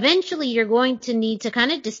 But eventually you're going to need to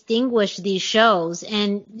kind of distinguish these shows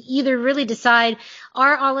and either really decide,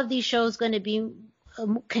 are all of these shows going to be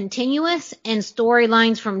continuous, and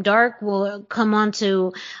storylines from Dark will come on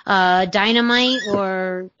to Dynamite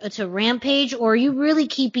or to Rampage, or are you really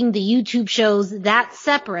keeping the YouTube shows that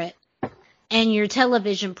separate and your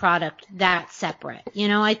television product that separate? You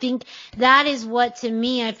know, I think that is what, to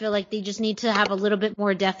me, I feel like they just need to have a little bit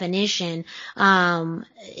more definition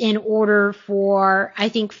in order for, I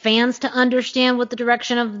think, fans to understand what the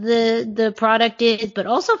direction of the product is, but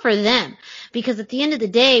also for them. Because at the end of the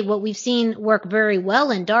day, what we've seen work very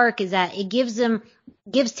well in Dark is that it gives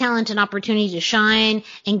talent an opportunity to shine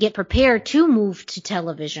and get prepared to move to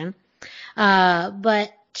television.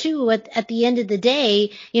 But too, at the end of the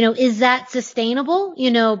day, you know, is that sustainable?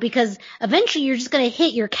 You know, because eventually you're just going to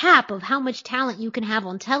hit your cap of how much talent you can have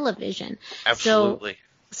on television. Absolutely.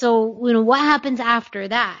 So, you know, what happens after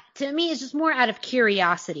that? To me, it's just more out of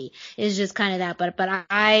curiosity. It's just kind of that. But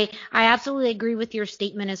I absolutely agree with your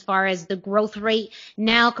statement as far as the growth rate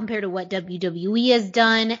now compared to what WWE has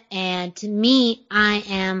done. And to me, I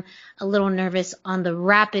am a little nervous on the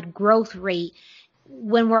rapid growth rate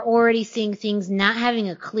when we're already seeing things not having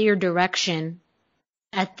a clear direction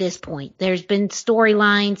at this point. There's been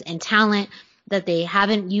storylines and talent that they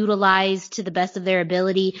haven't utilized to the best of their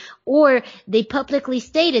ability, or they publicly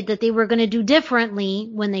stated that they were going to do differently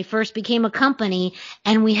when they first became a company,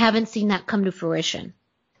 and we haven't seen that come to fruition.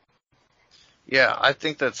 Yeah, I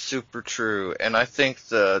think that's super true, and I think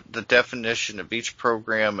the definition of each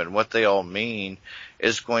program and what they all mean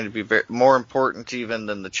is going to be more important even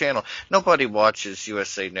than the channel. Nobody watches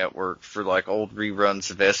USA Network for like old reruns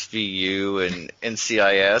of SVU and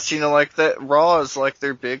NCIS. You know, like that Raw is like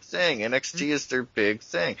their big thing. NXT is their big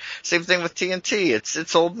thing. Same thing with TNT.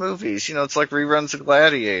 It's old movies. You know, it's like reruns of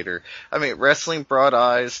Gladiator. I mean, wrestling brought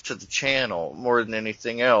eyes to the channel more than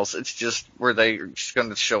anything else. It's just where they're just going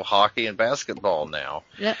to show hockey and basketball now.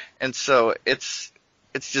 Yep. And so it's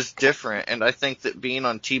just different, and I think that being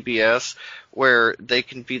on TBS, where they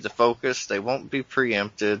can be the focus, they won't be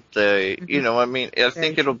preempted. You know, I mean, I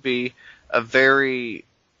think it'll be a very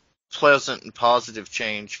pleasant and positive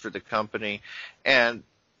change for the company. And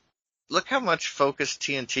look how much focus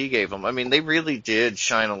TNT gave them. I mean, they really did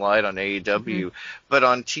shine a light on AEW, but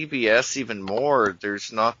on TBS even more.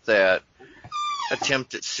 There's not that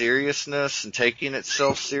attempt at seriousness and taking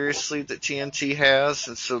itself seriously that TNT has,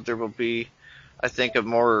 and so there will be, I think, a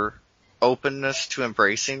more openness to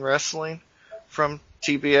embracing wrestling from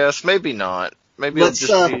TBS. Maybe not. Maybe it'll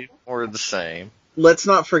just be more of the same. Let's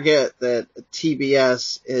not forget that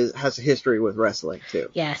TBS has a history with wrestling too.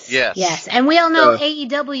 Yes. And we all know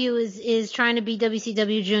AEW is trying to be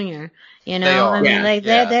WCW Junior. You know, They are. I mean, Yeah. like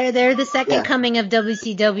Yeah. they're the second coming of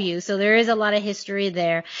WCW, so there is a lot of history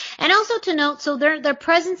there. And also to note, so their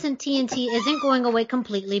presence in TNT isn't going away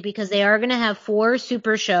completely because they are going to have 4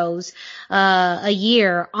 super shows a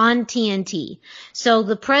year on TNT. So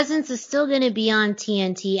the presence is still going to be on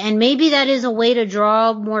TNT, and maybe that is a way to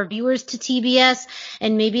draw more viewers to TBS,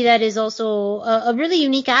 and maybe that is also a really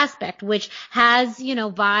unique aspect, which has, you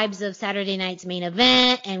know, vibes of Saturday Night's Main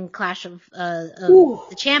Event and Clash of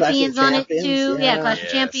the Champions on it too. Yeah, Clash of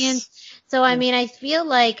Champions. So I mean, I feel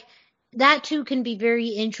like that too can be very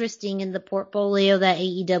interesting in the portfolio that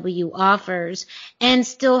AEW offers, and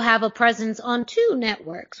still have a presence on 2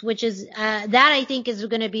 networks, which is that I think is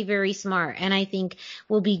going to be very smart, and I think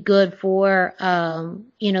will be good for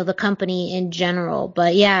you know, the company in general.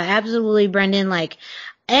 But yeah, absolutely, Brendan. Like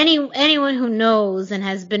anyone who knows and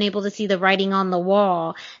has been able to see the writing on the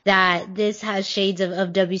wall that this has shades of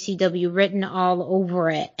WCW written all over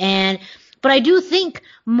it. But I do think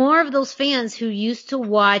more of those fans who used to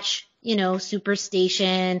watch, you know,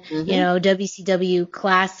 Superstation, you know, WCW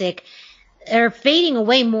Classic, are fading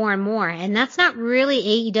away more and more. And that's not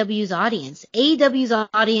really AEW's audience. AEW's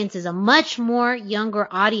audience is a much more younger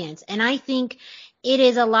audience. And I think it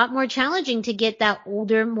is a lot more challenging to get that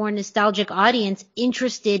older, more nostalgic audience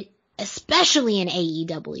interested, especially in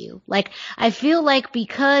AEW. Like, I feel like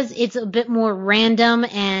because it's a bit more random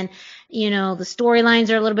and, you know, the storylines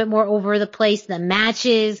are a little bit more over the place, the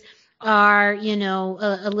matches are, you know,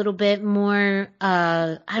 a little bit more,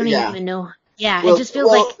 I don't even know. Yeah, well, it just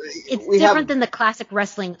feels like it's different than the classic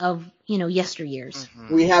wrestling of, you know, yesteryears.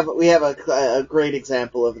 We have a great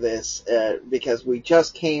example of this because we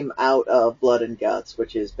just came out of Blood and Guts,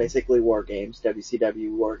 which is basically War Games,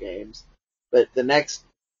 WCW War Games. But the next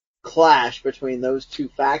clash between those 2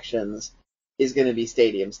 factions is going to be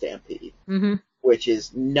Stadium Stampede, which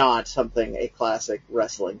is not something a classic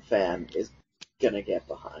wrestling fan is going to get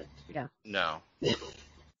behind. Yeah. No.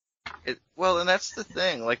 Well, and that's the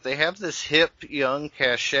thing. Like, they have this hip, young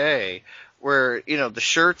cachet where, you know, the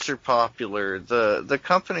shirts are popular, the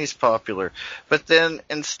company's popular, but then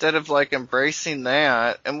instead of like embracing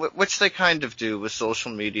that, and which they kind of do with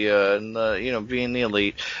social media and you know, being the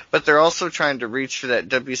elite, but they're also trying to reach for that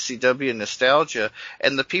WCW nostalgia,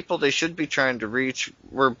 and the people they should be trying to reach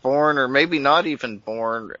were born, or maybe not even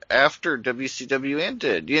born, after WCW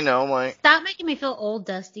ended. You know, like, stop making me feel old,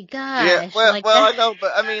 Dusty. Gosh. Yeah, well, I know,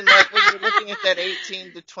 but I mean, like, when you're looking at that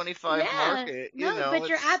 18 to 25 market, you know, but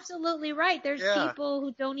you're absolutely right. There's people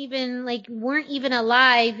who don't even, like, weren't even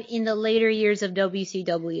alive in the later years of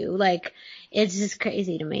WCW. Like, it's just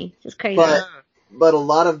crazy to me. It's just crazy. But a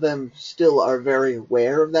lot of them still are very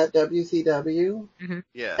aware of that WCW.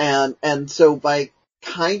 Yeah. And so by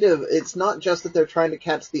kind of, it's not just that they're trying to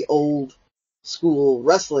catch the old school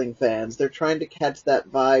wrestling fans. They're trying to catch that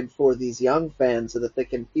vibe for these young fans so that they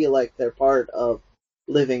can feel like they're part of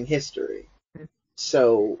living history.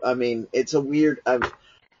 So, I mean, it's a weird,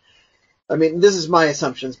 I mean, this is my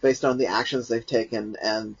assumptions based on the actions they've taken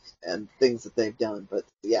and things that they've done. But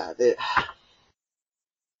yeah,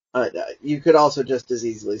 you could also just as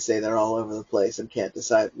easily say they're all over the place and can't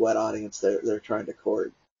decide what audience they're trying to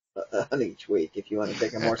court on each week. If you want to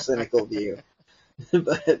take a more cynical view,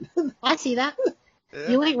 but I see that.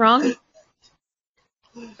 You ain't wrong.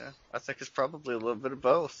 Yeah, I think it's probably a little bit of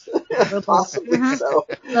both. Possibly so.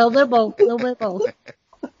 A little bit of both. A little bit of both.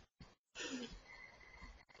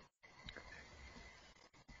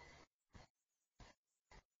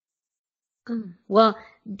 Well,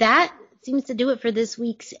 that seems to do it for this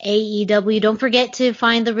week's AEW. Don't forget to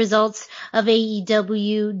find the results of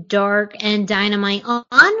AEW Dark and Dynamite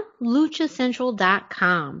on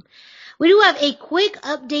luchacentral.com. We do have a quick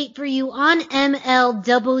update for you on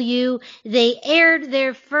MLW. They aired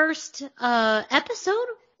their first episode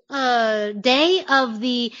day of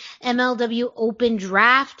the MLW Open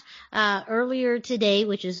Draft earlier today,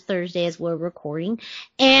 which is Thursday as we're recording.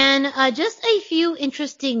 And just a few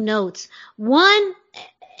interesting notes. One,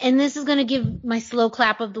 and this is going to give my slow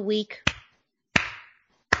clap of the week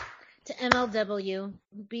to MLW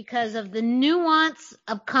because of the nuance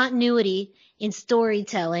of continuity in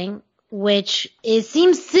storytelling, which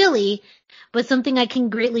seems silly, but something I can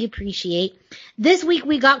greatly appreciate. This week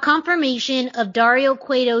we got confirmation of Dario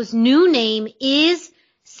Cueto's new name is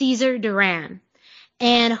Cesar Duran.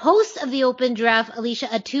 And host of the Open Draft, Alicia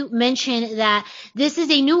Atout, mentioned that this is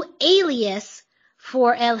a new alias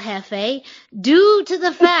for El Jefe due to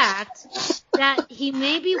the fact that he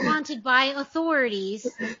may be wanted by authorities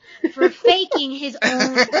for faking his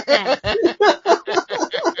own death.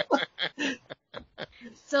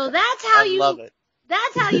 So that's how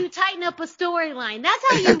That's how you tighten up a storyline. That's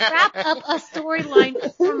how you wrap up a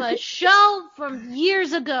storyline from a show from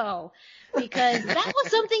years ago. Because that was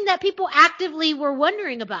something that people actively were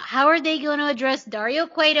wondering about. How are they going to address Dario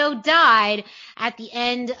Cueto died at the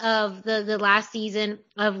end of the last season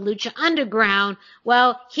of Lucha Underground?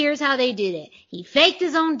 Well, here's how they did it. He faked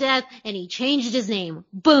his own death and he changed his name.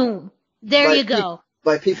 Boom. There you go.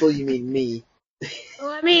 By people, you mean me.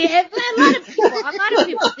 Well, I mean, a lot of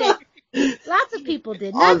people did. Lots of people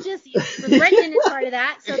did, not just you. Brendan is part of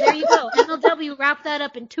that, so there you go. MLW wrapped that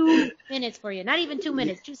up in 2 minutes for you. Not even 2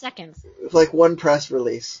 minutes, 2 seconds. Like one press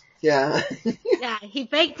release. Yeah. Yeah, he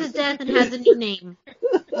faked his death and has a new name.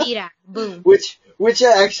 Mira, boom. Which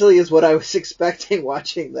actually is what I was expecting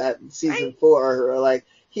watching that in season 4. Like,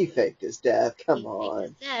 he faked his death. Come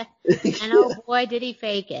on. Faked his death. And oh boy, did he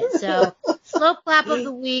fake it. So, slow clap of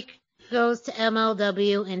the week goes to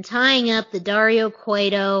MLW and tying up the Dario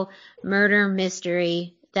Cueto murder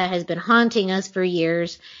mystery that has been haunting us for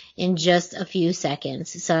years in just a few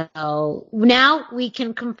seconds. So now we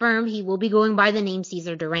can confirm he will be going by the name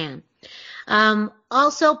Cesar Duran.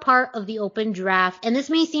 Also part of the Open Draft, and this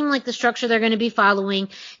may seem like the structure they're going to be following.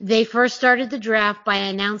 They first started the draft by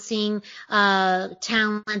announcing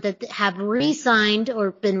talent that have re-signed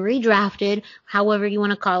or been redrafted, however you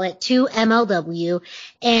want to call it, to MLW,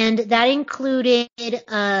 and that included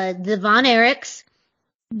the Von Erichs,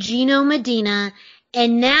 Gino Medina,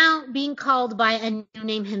 and now being called by a new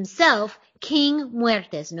name himself, King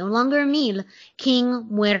Muertes. No longer Mil, King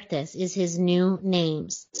Muertes is his new name.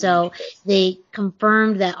 So they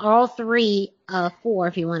confirmed that all three, 4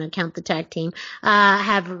 if you want to count the tag team,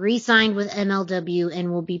 have re-signed with MLW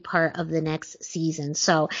and will be part of the next season.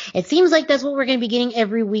 So it seems like that's what we're going to be getting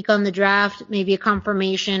every week on the draft, maybe a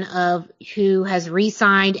confirmation of who has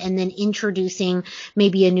re-signed and then introducing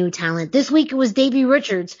maybe a new talent. This week it was Davey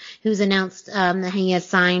Richards who's announced that he has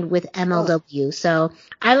signed with MLW. So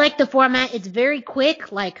I like the format. It's very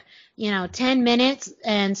quick, like, 10 minutes.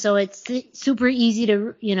 And so it's super easy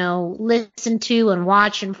to, listen to and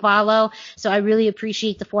watch and follow. So I really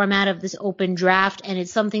appreciate the format of this Open Draft. And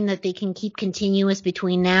it's something that they can keep continuous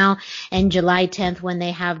between now and July 10th when they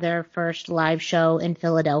have their first live show in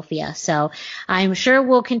Philadelphia. So I'm sure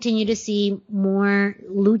we'll continue to see more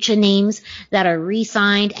Lucha names that are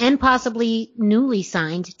re-signed and possibly newly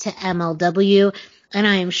signed to MLW. And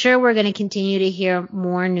I am sure we're going to continue to hear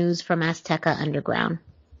more news from Azteca Underground.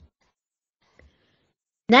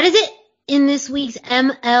 That is it in this week's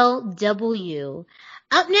MLW.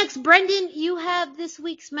 Up next, Brendan, you have this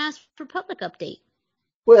week's Masked Republic update.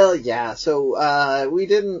 Well, yeah, so we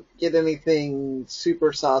didn't get anything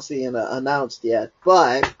super saucy and announced yet,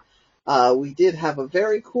 but we did have a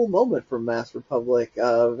very cool moment from Masked Republic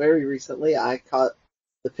very recently. I caught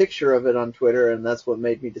the picture of it on Twitter, and that's what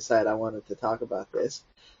made me decide I wanted to talk about this.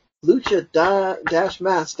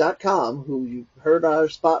 Lucha-Mask.com, who you heard our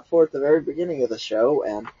spot for at the very beginning of the show,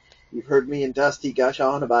 and you've heard me and Dusty gush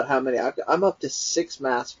on about how many. I'm up to 6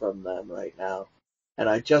 masks from them right now, and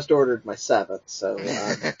I just ordered my 7th, so,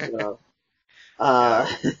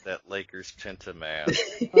 that Lakers Penta mask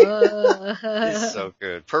is so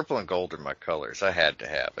good. Purple and gold are my colors. I had to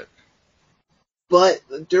have it. But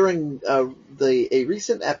during a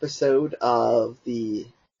recent episode of the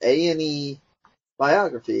A&E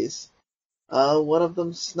biographies, one of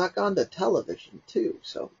them snuck onto television too,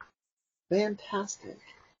 so fantastic.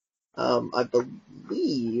 I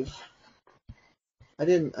believe I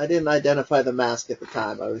didn't identify the mask at the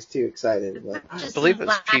time. I was too excited. I believe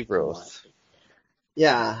it's T-Rose.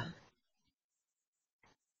 Yeah.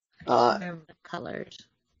 I remember the colors.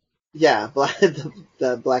 Yeah,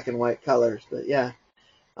 the black and white colors, but yeah.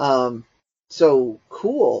 So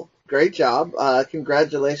cool. Great job.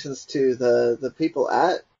 Congratulations to the people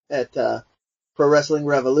at Pro Wrestling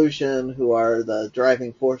Revolution, who are the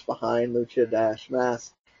driving force behind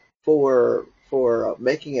Lucha-Mass, for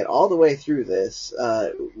making it all the way through this,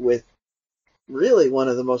 with really one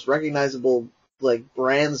of the most recognizable like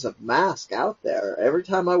brands of mask out there. Every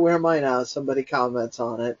time I wear mine out, somebody comments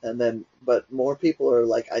on it, but more people are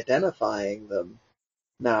like identifying them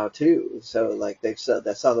now too. So like they saw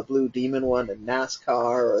the Blue Demon one in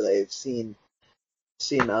NASCAR, or they've seen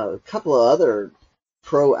a couple of other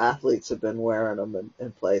pro athletes have been wearing them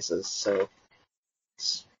in places. So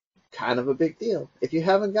it's kind of a big deal. If you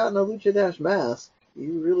haven't gotten a Lucha-Mask,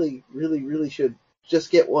 you really, really, really should just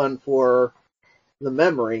get one for the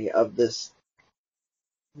memory of this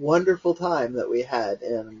wonderful time that we had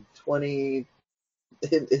in the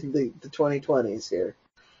 2020s here.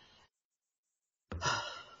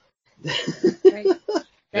 Right.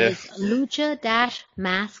 That is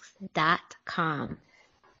lucha-masks.com.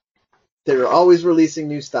 They're always releasing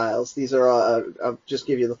new styles. These are, I'll just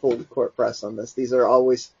give you the full court press on this. These are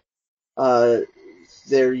always,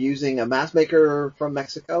 they're using a mask maker from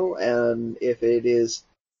Mexico, and if it is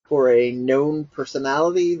for a known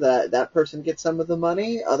personality, that person gets some of the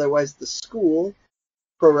money. Otherwise, the school,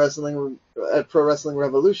 Pro Wrestling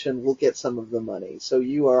Revolution, will get some of the money. So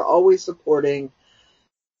you are always supporting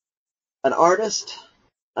an artist,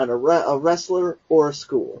 a wrestler, or a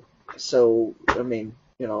school. So, I mean,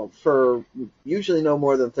 for usually no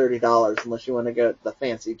more than $30, unless you want to get the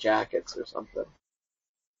fancy jackets or something.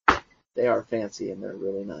 They are fancy and they're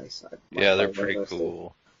really nice. Yeah, they're pretty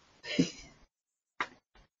cool.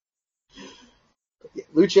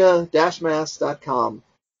 Lucha-Mask.com.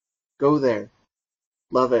 Go there.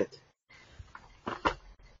 Love it.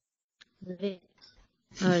 Live it.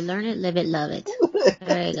 Or learn it, live it, love it.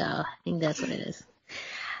 There you go. I think that's what it is.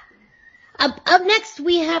 Up next,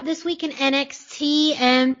 we have This Week in NXT,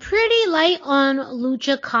 and pretty light on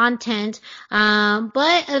Lucha content,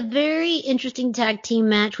 but a very interesting tag team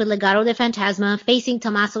match with Legado del Fantasma facing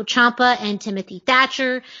Tommaso Ciampa and Timothy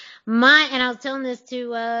Thatcher. And I was telling this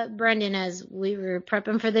to Brendan as we were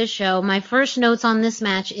prepping for this show, my first notes on this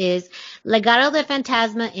match is Legado del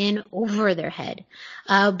Fantasma in over their head.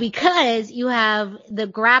 Because you have the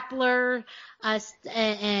grappler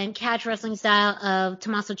and catch wrestling style of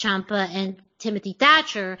Tommaso Ciampa and Timothy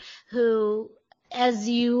Thatcher, who, as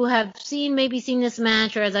you have seen this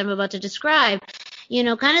match, or as I'm about to describe,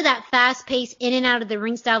 kind of that fast-paced in and out of the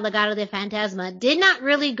ring style Legado del Fantasma did not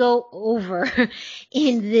really go over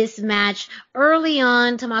in this match. Early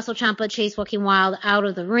on, Tommaso Ciampa chased Joaquin Wilde out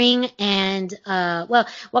of the ring, and,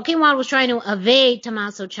 Joaquin Wilde was trying to evade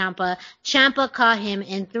Tommaso Ciampa. Ciampa caught him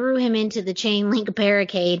and threw him into the chain link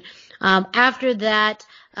barricade. After that,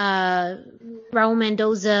 Raul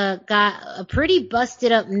Mendoza got a pretty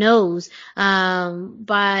busted up nose,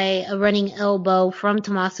 by a running elbow from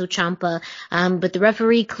Tommaso Ciampa. But the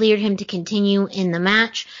referee cleared him to continue in the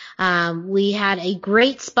match. We had a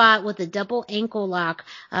great spot with a double ankle lock,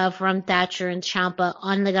 from Thatcher and Ciampa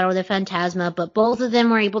on Legado del Fantasma, but both of them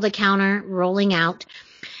were able to counter, rolling out.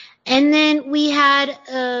 And then we had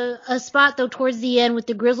a spot, though, towards the end with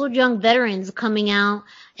the Grizzled Young Veterans coming out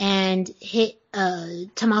and hit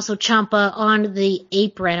Tommaso Ciampa on the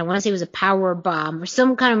apron. I want to say it was a power bomb or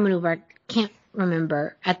some kind of maneuver. I can't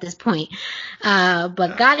remember at this point.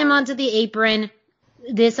 But got him onto the apron.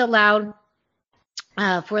 This allowed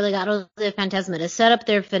for Legado del Fantasma to set up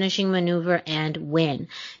their finishing maneuver and win.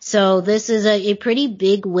 So this is a pretty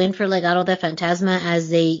big win for Legado del Fantasma as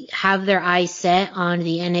they have their eyes set on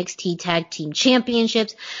the NXT Tag Team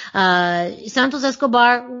Championships. Santos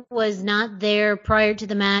Escobar was not there prior to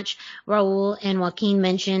the match. Raul and Joaquin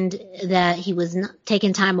mentioned that he was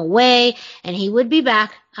taking time away and he would be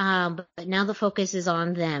back. But now the focus is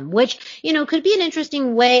on them, which, could be an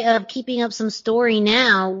interesting way of keeping up some story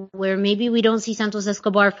now where maybe we don't see Santos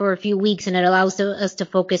Escobar for a few weeks and it allows us to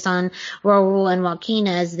focus on Raul and Joaquin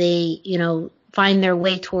as they, find their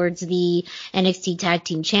way towards the NXT Tag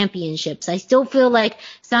Team Championships. I still feel like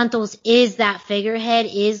Santos is that figurehead,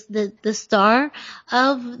 is the star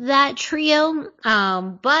of that trio.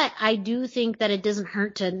 But I do think that it doesn't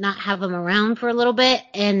hurt to not have him around for a little bit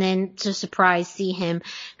and then to see him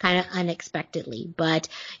kind of unexpectedly. But,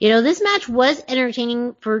 this match was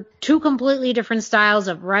entertaining for two completely different styles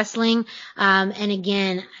of wrestling. And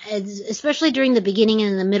again, especially during the beginning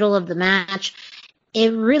and in the middle of the match,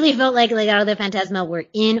 it really felt like Legado del Fantasma were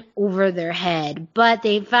in over their head, but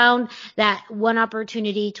they found that one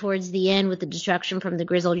opportunity towards the end with the distraction from the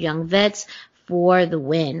Grizzled Young Vets for the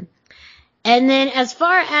win. And then as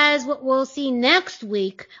far as what we'll see next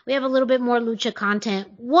week, we have a little bit more lucha content.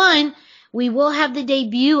 One, we will have the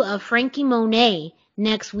debut of Frankie Monet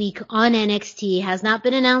next week on NXT. Has not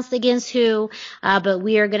been announced against who, but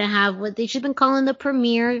we are going to have what they should have been calling the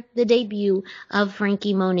premiere, the debut of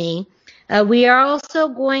Frankie Monet. We are also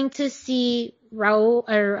going to see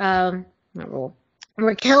Raquel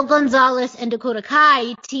Gonzalez and Dakota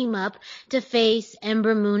Kai team up to face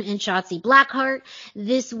Ember Moon and Shotzi Blackheart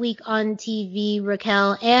this week on TV.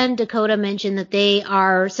 Raquel and Dakota mentioned that they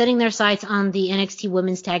are setting their sights on the NXT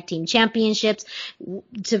Women's Tag Team Championships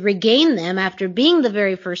to regain them after being the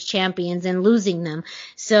very first champions and losing them.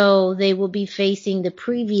 So they will be facing the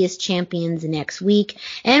previous champions next week.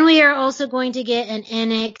 And we are also going to get an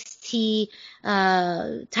NXT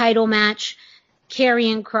title match.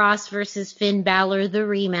 Karrion Kross versus Finn Balor, the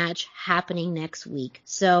rematch, happening next week.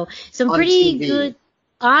 So some On pretty TV. good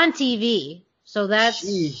on TV. So that's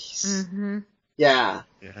Jeez. Yeah.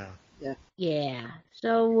 yeah.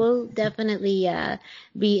 So we'll definitely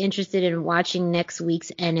be interested in watching next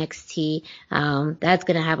week's NXT. That's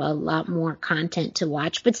gonna have a lot more content to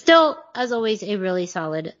watch, but still, as always, a really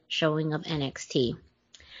solid showing of NXT.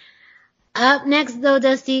 Up next, though,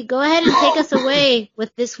 Dusty, go ahead and take us away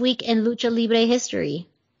with This Week in Lucha Libre History.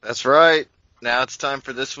 That's right. Now it's time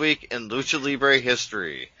for This Week in Lucha Libre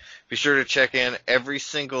History. Be sure to check in every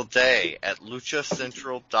single day at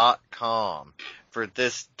luchacentral.com for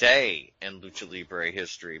This Day in Lucha Libre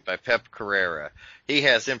History by Pep Carrera. He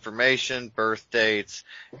has information, birth dates,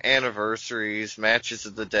 anniversaries, matches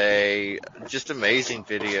of the day, just amazing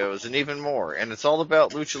videos, and even more. And it's all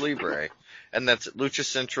about Lucha Libre. And that's at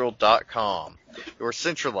luchacentral.com, your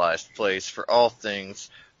centralized place for all things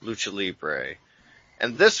Lucha Libre.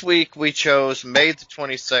 And this week we chose May the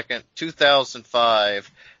 22nd,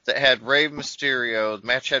 2005, that had Rey Mysterio, the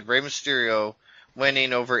match had Rey Mysterio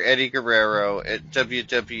winning over Eddie Guerrero at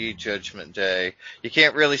WWE Judgment Day. You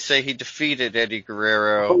can't really say he defeated Eddie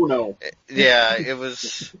Guerrero. Oh, no. Yeah, it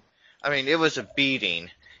was a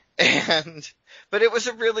beating. But it was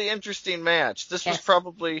a really interesting match. This was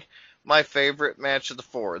probably my favorite match of the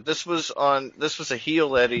four. This was a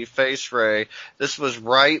heel Eddie, face Rey. This was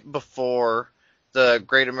right before the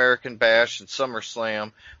Great American Bash and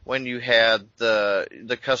SummerSlam when you had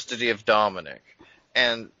the custody of Dominic.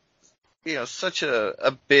 And, you know, such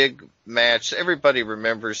a big match. Everybody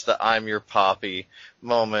remembers the I'm Your Poppy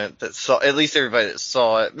moment at least everybody that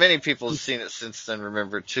saw it. Many people have seen it since then,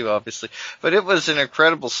 remember it too, obviously. But it was an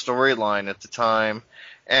incredible storyline at the time.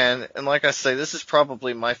 And like I say, this is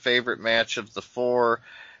probably my favorite match of the four,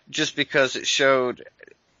 just because it showed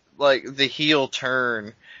like the heel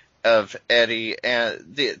turn of Eddie,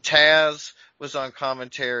 and the Taz was on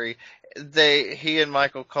commentary. He and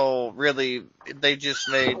Michael Cole they just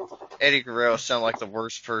made Eddie Guerrero sound like the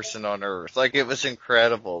worst person on earth. Like, it was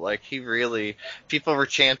incredible. Like, people were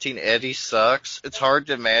chanting Eddie sucks. It's hard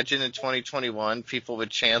to imagine in 2021 people would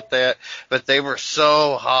chant that, but they were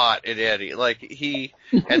so hot at Eddie. Like, it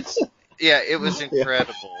was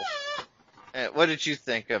incredible. What did you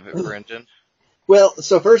think of it, Brendan? Well,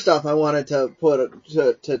 so first off, I wanted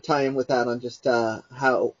to tie in with that on just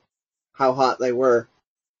how hot they were.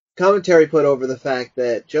 Commentary put over the fact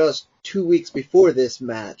that just 2 weeks before this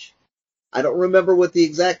match, I don't remember what the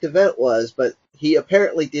exact event was, but he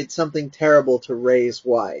apparently did something terrible to Rey's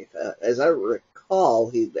wife. As I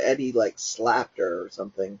recall, Eddie slapped her or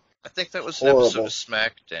something. I think that was horrible. An episode of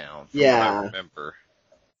SmackDown. From what I remember.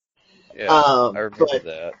 Yeah, I remember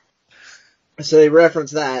that. So they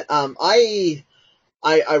reference that. I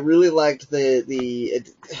really liked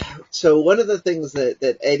so one of the things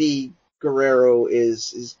that Eddie Guerrero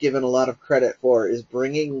is given a lot of credit for is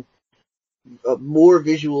bringing more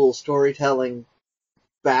visual storytelling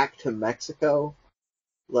back to Mexico.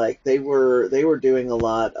 Like, they were doing a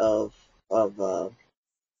lot of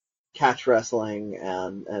catch wrestling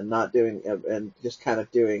and not doing, and just kind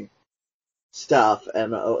of doing stuff.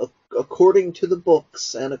 And according to the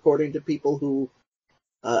books and according to people who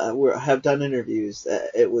have done interviews,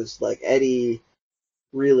 it was like Eddie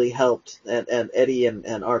really helped, and Eddie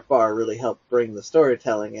and Art Barr really helped bring the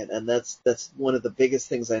storytelling in, and that's one of the biggest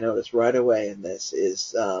things I noticed right away in this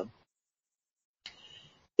is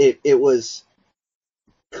it was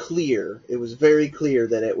clear, it was very clear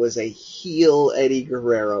that it was a heel Eddie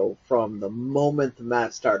Guerrero from the moment the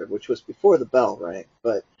match started, which was before the bell rang,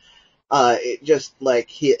 but it just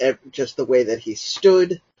just the way that he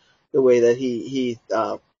stood, the way that he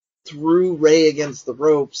threw Rey against the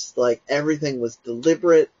ropes, like, everything was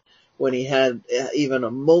deliberate. When he had even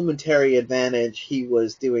a momentary advantage, he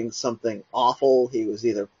was doing something awful. He was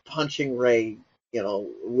either punching Rey,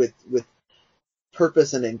 with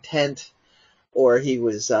purpose and intent, or he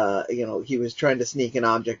was, he was trying to sneak an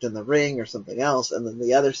object in the ring or something else. And then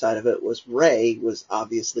the other side of it was Ray was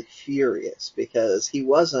obviously furious because he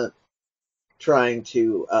wasn't trying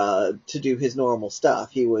to do his normal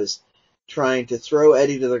stuff. He was trying to throw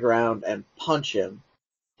Eddie to the ground and punch him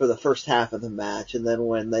for the first half of the match, and then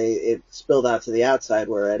when it spilled out to the outside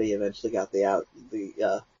where Eddie eventually got the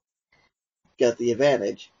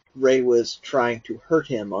advantage, Ray was trying to hurt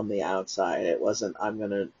him on the outside. It wasn't, I'm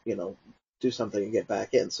gonna, do something and get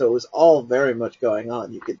back in. So it was all very much going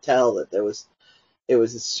on. You could tell that it was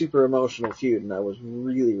a super emotional feud, and I was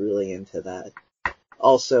really, really into that.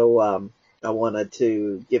 Also, I wanted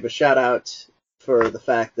to give a shout out for the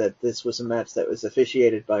fact that this was a match that was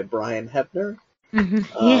officiated by Brian Hebner.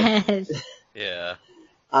 Yes. Yeah.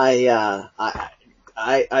 I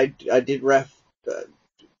did ref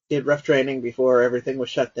training before everything was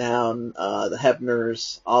shut down. The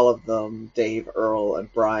Hebners, all of them, Dave, Earl,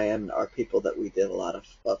 and Brian, are people that we did a lot of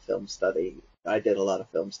film study. I did a lot of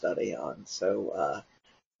film study on, so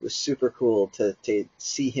it was super cool to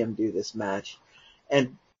see him do this match.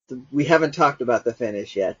 And we haven't talked about the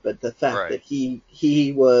finish yet, but the fact that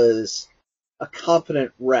he was a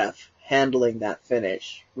competent ref handling that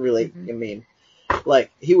finish, really, I mean,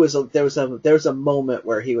 like, there was a moment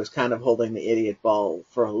where he was kind of holding the idiot ball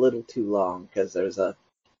for a little too long because there was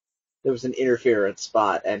an interference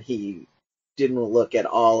spot, and he didn't look at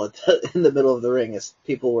all in the middle of the ring as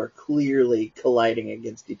people were clearly colliding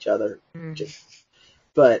against each other.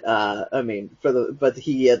 But I mean, but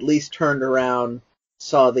he at least turned around,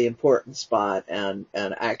 saw the important spot, and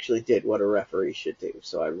actually did what a referee should do.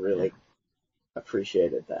 So I really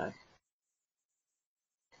appreciated that.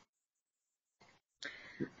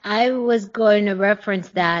 I was going to reference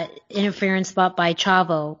that interference spot by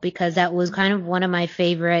Chavo because that was kind of one of my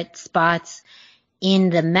favorite spots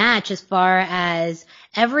in the match, as far as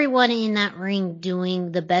everyone in that ring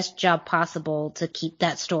doing the best job possible to keep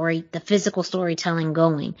that story, the physical storytelling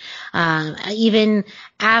going. Even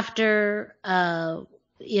after, I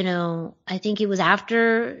think it was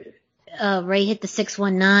after Ray hit the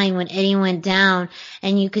 619 when Eddie went down,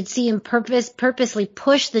 and you could see him purposely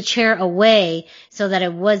push the chair away so that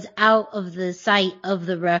it was out of the sight of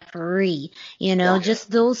the referee.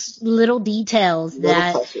 Just those little details,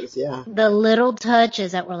 the little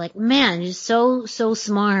touches that were like, man, just so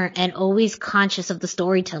smart, and always conscious of the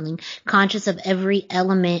storytelling, conscious of every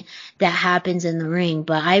element that happens in the ring.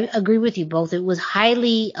 But I agree with you both. It was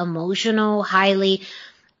highly emotional, highly,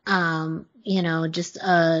 just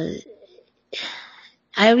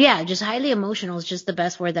highly emotional is just the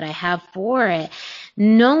best word that I have for it.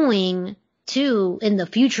 Knowing, too, in the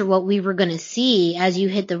future what we were going to see as you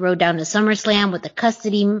hit the road down to SummerSlam with the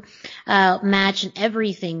custody match and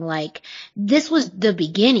everything, like, this was the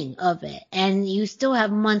beginning of it. And you still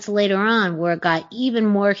have months later on where it got even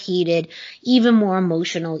more heated, even more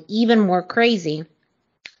emotional, even more crazy.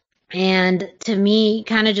 And to me,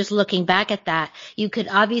 kind of just looking back at that, you could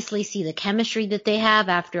obviously see the chemistry that they have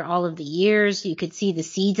after all of the years. You could see the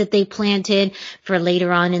seeds that they planted for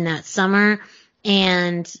later on in that summer.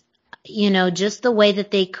 And, just the way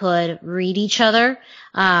that they could read each other,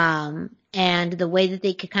 and the way that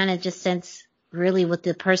they could kind of just sense really what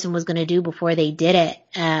the person was going to do before they did it,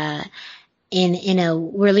 in a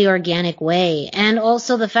really organic way. And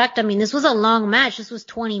also the fact, this was a long match. This was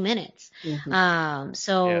 20 minutes. And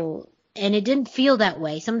it didn't feel that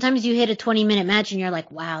way. Sometimes you hit a 20-minute match and you're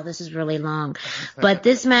like, wow, this is really long. But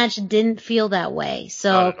this match didn't feel that way.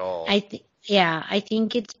 So not at all. I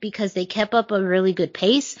think it's because they kept up a really good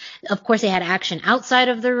pace. Of course, they had action outside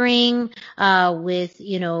of the ring, with,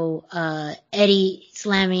 Eddie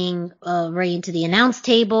slamming, Ray into the announce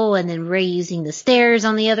table, and then Ray using the stairs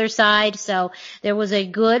on the other side. So there was a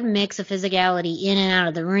good mix of physicality in and out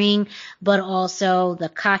of the ring, but also the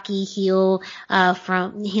cocky heelness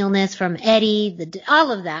from Eddie,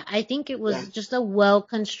 all of that. I think it was just a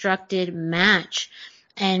well-constructed match.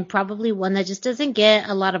 And probably one that just doesn't get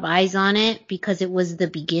a lot of eyes on it because it was the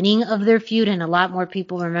beginning of their feud, and a lot more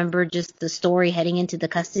people remember just the story heading into the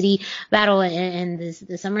custody battle and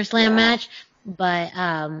the SummerSlam match. But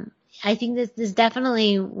I think this is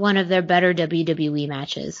definitely one of their better WWE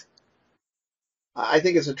matches. I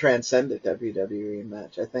think it's a transcendent WWE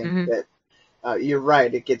match. I think that you're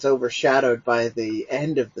right. It gets overshadowed by the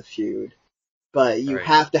end of the feud, but you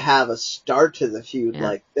have to have a start to the feud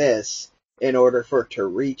like this in order for it to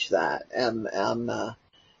reach that. And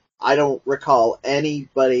I don't recall any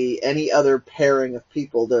other pairing of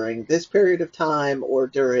people during this period of time or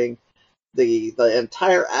during the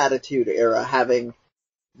entire Attitude Era having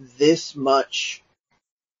this much,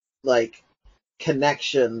 like,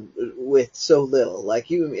 connection with so little.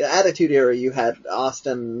 Like Attitude Era, you had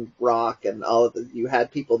Austin, Rock, and all of you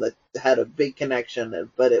had people that had a big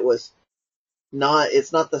connection, but it's not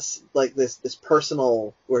this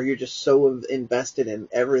personal where you're just so invested in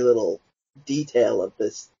every little detail of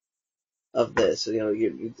this.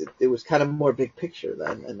 It was kind of more big picture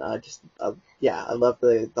then, and I love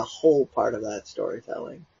the whole part of that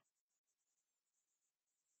storytelling.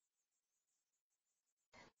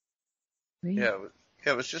 Yeah,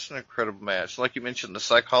 it was just an incredible match. Like you mentioned, the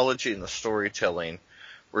psychology and the storytelling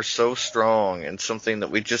were so strong, and something that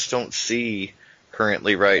we just don't see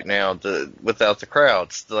currently right now. Without the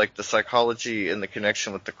crowds, like the psychology and the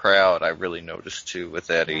connection with the crowd, I really noticed too with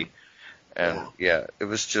Eddie, and it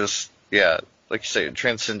was just like you say, it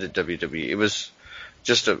transcended WWE. It was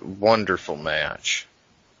just a wonderful match.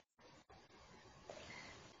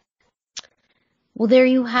 Well, there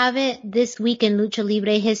you have it. This week in Lucha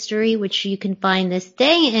Libre history, which you can find this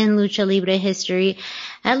day in Lucha Libre history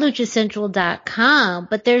at luchacentral.com.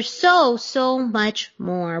 But there's so much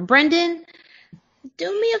more. Brendan,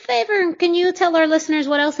 do me a favor. Can you tell our listeners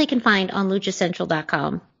what else they can find on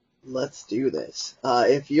luchacentral.com? Let's do this.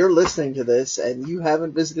 If you're listening to this and you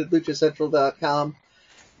haven't visited luchacentral.com,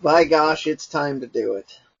 by gosh, it's time to do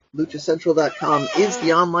it. Luchacentral.com is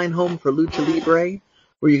the online home for Lucha Libre,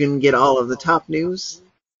 where you can get all of the top news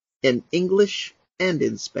in English and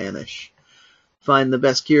in Spanish. Find the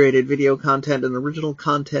best curated video content and original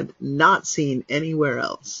content not seen anywhere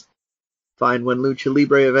else. Find when Lucha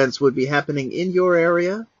Libre events would be happening in your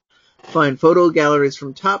area. Find photo galleries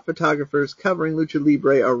from top photographers covering Lucha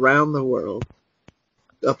Libre around the world.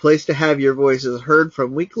 A place to have your voices heard,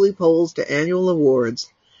 from weekly polls to annual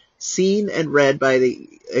awards, seen and read by the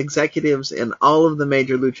executives in all of the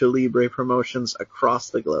major Lucha Libre promotions across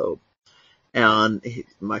the globe. And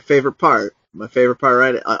my favorite part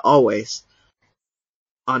right, always,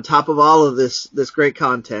 on top of all of this great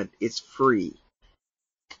content, it's free.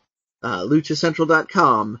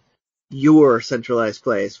 LuchaCentral.com, your centralized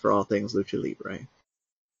place for all things Lucha Libre.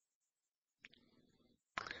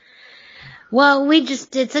 Well, we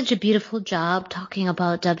just did such a beautiful job talking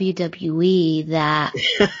about WWE that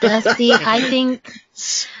Dusty, I think,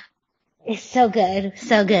 is so good,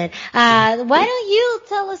 so good. Why don't you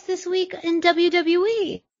tell us this week in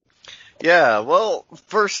WWE? Yeah, well,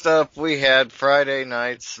 first up, we had Friday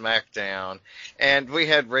Night SmackDown, and we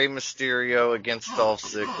had Rey Mysterio against Dolph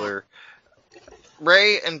Ziggler.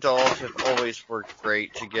 Rey and Dolph have always worked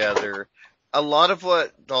great together. A lot of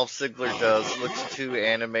what Dolph Ziggler does looks too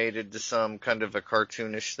animated to some kind of a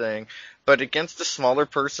cartoonish thing, but against a smaller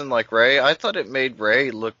person like Rey, I thought it made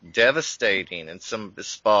Rey look devastating in some of his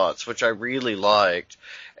spots, which I really liked.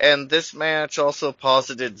 And this match also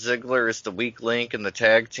posited Ziggler as the weak link in the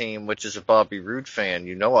tag team, which is a Bobby Roode fan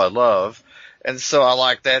I love, and so I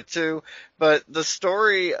like that too. But the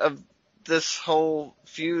story of this whole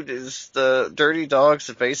feud is the Dirty Dogs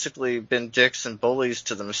have basically been dicks and bullies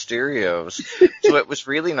to the Mysterios. So it was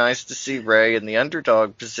really nice to see Rey in the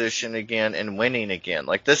underdog position again and winning again.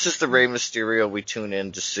 Like, this is the Rey Mysterio we tune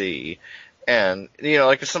in to see. And,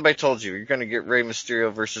 like if somebody told you're going to get Rey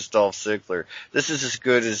Mysterio versus Dolph Ziggler, this is as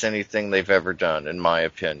good as anything they've ever done, in my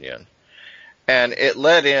opinion. And it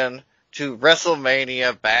led in to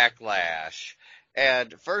WrestleMania Backlash.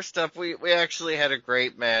 And first up, we actually had a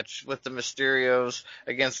great match with the Mysterios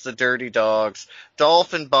against the Dirty Dogs.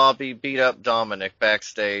 Dolph and Bobby beat up Dominic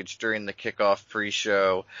backstage during the kickoff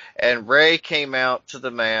pre-show. And Rey came out to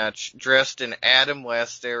the match dressed in Adam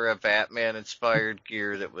West era Batman-inspired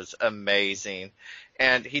gear that was amazing.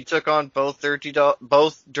 And he took on both Dirty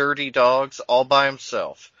Dogs all by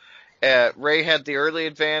himself. Rey had the early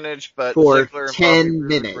advantage, but for Ziggler and 10 Bobby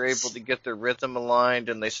minutes. were able to get their rhythm aligned,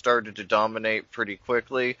 and they started to dominate pretty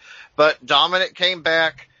quickly. But Dominic came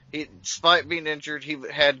back. Despite being injured, he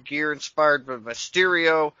had gear inspired by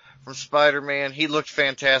Mysterio from Spider-Man. He looked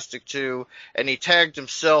fantastic too, and he tagged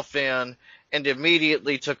himself in and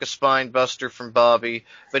immediately took a spine buster from Bobby,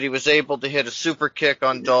 but he was able to hit a super kick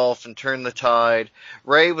on Dolph and turn the tide.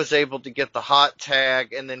 Rey was able to get the hot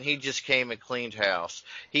tag, and then he just came and cleaned house.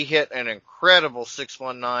 He hit an incredible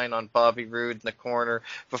 619 on Bobby Roode in the corner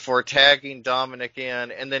before tagging Dominic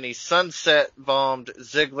in, and then he sunset bombed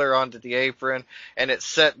Ziggler onto the apron, and it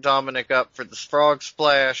set Dominic up for the frog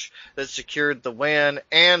splash that secured the win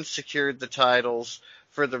and secured the titles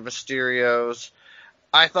for the Mysterios.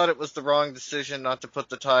 I thought it was the wrong decision not to put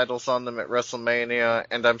the titles on them at WrestleMania,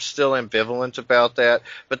 and I'm still ambivalent about that.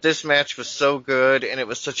 But this match was so good, and it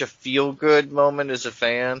was such a feel-good moment as a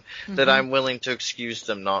fan, that I'm willing to excuse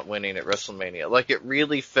them not winning at WrestleMania. Like, it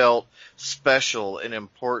really felt special and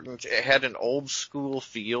important. It had an old-school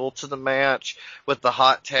feel to the match, with the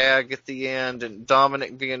hot tag at the end, and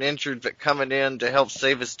Dominic being injured but coming in to help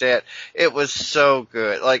save his dad. It was so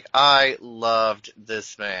good. Like, I loved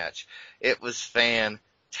this match. It was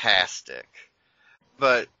fantastic.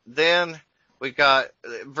 But then we got,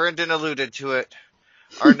 Brendan alluded to it,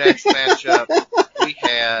 our next matchup,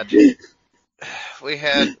 we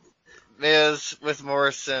had Miz with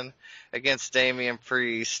Morrison against Damian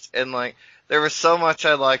Priest, and like, there was so much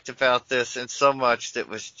I liked about this and so much that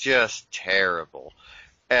was just terrible.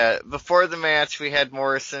 Before the match, we had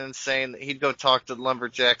Morrison saying that he'd go talk to the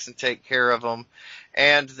Lumberjacks and take care of them,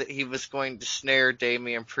 and that he was going to snare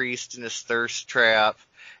Damian Priest in his thirst trap,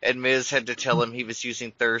 and Miz had to tell him he was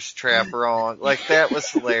using thirst trap wrong. Like, that was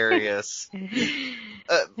hilarious.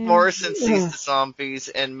 Morrison sees the zombies,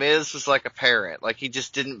 and Miz was like a parent. Like, he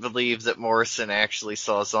just didn't believe that Morrison actually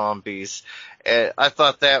saw zombies. I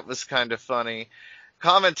thought that was kind of funny.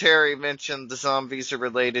 Commentary mentioned the zombies are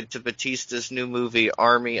related to Batista's new movie,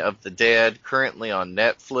 Army of the Dead, currently on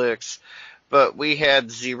Netflix. But we had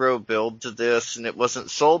zero build to this, and it wasn't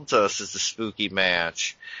sold to us as a spooky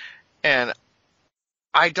match. And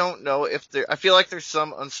I don't know if I feel like there's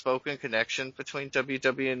some unspoken connection between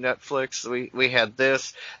WWE and Netflix. We had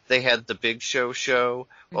this. They had the Big Show.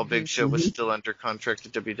 While Big Show was still under contract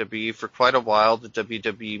to WWE for quite a while, the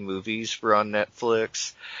WWE movies were on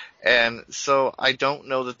Netflix. And so I don't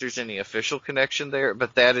know that there's any official connection there,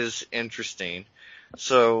 but that is interesting.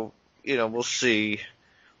 So, we'll see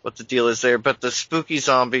what the deal is there. But the spooky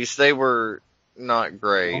zombies, they were not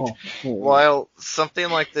great. While something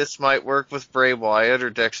like this might work with Bray Wyatt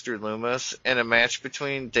or Dexter Lumis, in a match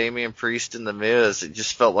between Damian Priest and The Miz, it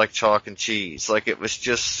just felt like chalk and cheese. Like, it was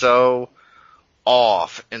just so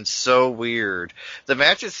off and so weird. The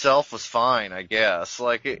match itself was fine, I guess.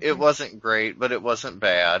 Like, it wasn't great, but it wasn't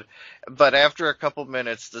bad. But after a couple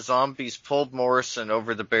minutes, the zombies pulled Morrison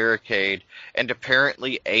over the barricade and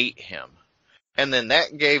apparently ate him. And then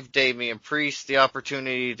that gave Damian Priest the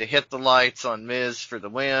opportunity to hit the lights on Miz for the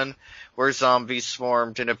win, where zombies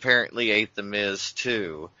swarmed and apparently ate the Miz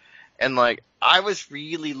too. And like, I was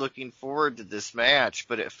really looking forward to this match,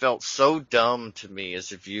 but it felt so dumb to me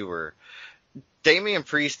as a viewer. Damian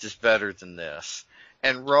Priest is better than this.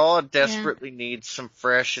 And Raw desperately needs some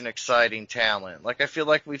fresh and exciting talent. Like, I feel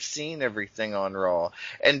like we've seen everything on Raw.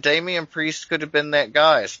 And Damian Priest could have been that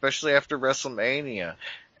guy, especially after WrestleMania.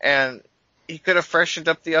 And he could have freshened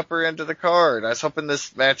up the upper end of the card. I was hoping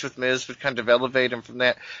this match with Miz would kind of elevate him from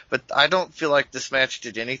that. But I don't feel like this match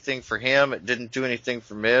did anything for him. It didn't do anything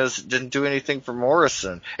for Miz. It didn't do anything for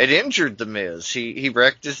Morrison. It injured the Miz. He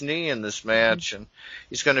wrecked his knee in this match, and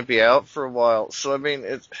he's going to be out for a while. So, I mean,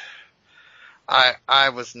 I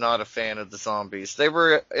was not a fan of the zombies. They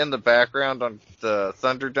were in the background on the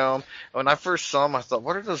Thunderdome. When I first saw them, I thought,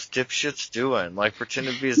 what are those dipshits doing? Like,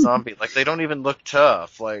 pretending to be a zombie. Like, they don't even look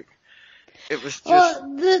tough. Like, it was just...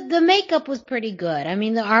 Well, the makeup was pretty good. I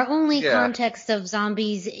mean, our only context of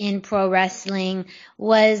zombies in pro wrestling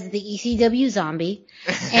was the ECW zombie.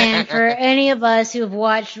 And for any of us who have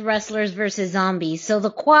watched Wrestlers vs. Zombies. So the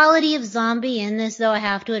quality of zombie in this, though, I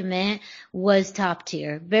have to admit, was top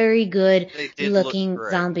tier. Very good looking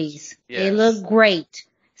zombies. Yes. They look great.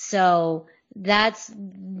 So that's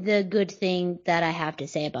the good thing that I have to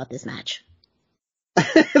say about this match.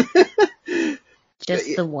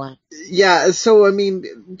 Just the one. Yeah, so, I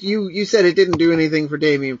mean, you said it didn't do anything for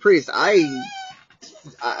Damian Priest.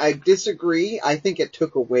 I disagree. I think it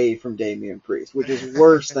took away from Damian Priest, which is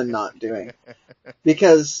worse than not doing.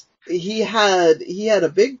 Because he had a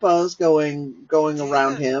big buzz going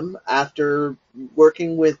around him after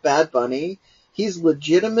working with Bad Bunny. He's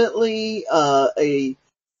legitimately a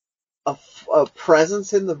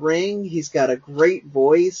presence in the ring. He's got a great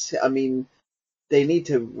voice. I mean, they need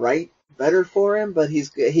to write better for him, but he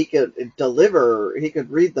could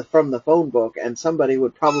read from the phone book, and somebody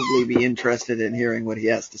would probably be interested in hearing what he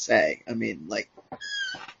has to say. I mean, like,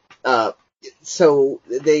 so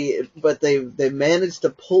they managed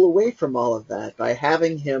to pull away from all of that by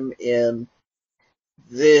having him in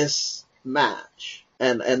this match,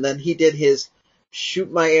 and then he did his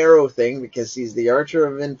shoot my arrow thing because he's the Archer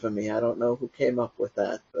of Infamy. I don't know who came up with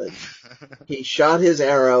that, but he shot his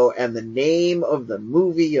arrow and the name of the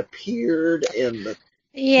movie appeared in the...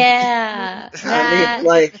 Yeah. I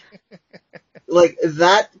mean, like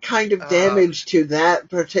that kind of damage to that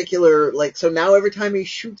particular, like, so now every time he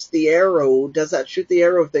shoots the arrow, does that shoot the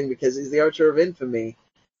arrow thing because he's the Archer of Infamy,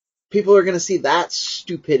 people are going to see that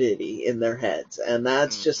stupidity in their heads, and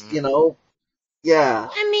that's just, yeah.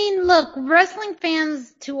 I mean, look, wrestling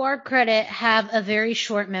fans, to our credit, have a very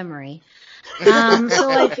short memory. So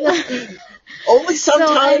I feel only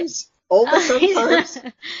sometimes. I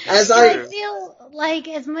feel like,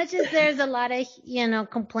 as much as there's a lot of,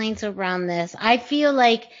 complaints around this, I feel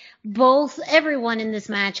like everyone in this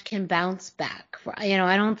match can bounce back. I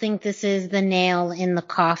don't think this is the nail in the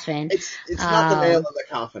coffin. It's not the nail in the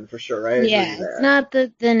coffin for sure, right? Yeah, it's not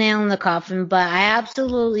the nail in the coffin, but I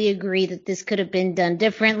absolutely agree that this could have been done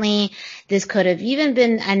differently. This could have even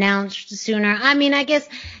been announced sooner. I mean, I guess,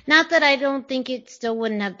 not that I don't think it still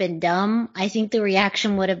wouldn't have been dumb. I think the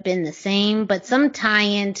reaction would have been the same, but some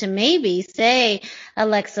tie-in to maybe, say,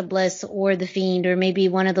 Alexa Bliss or The Fiend, or maybe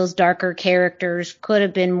one of those darker characters could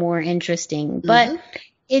have been more interesting. But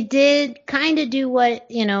it did kind of do what,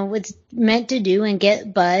 it's meant to do and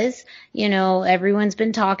get buzz. Everyone's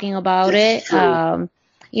been talking about it.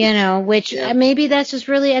 Which maybe that's just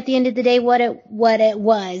really at the end of the day what it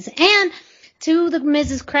was. And to the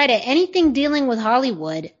Miz's credit, anything dealing with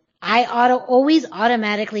Hollywood, I always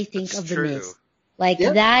automatically think of the Miz.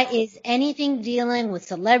 That is anything dealing with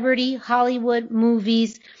celebrity, Hollywood,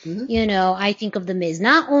 movies, I think of the Miz.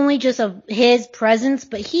 Not only just of his presence,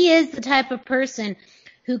 but he is the type of person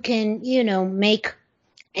who can, make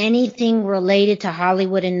anything related to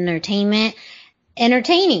Hollywood and entertainment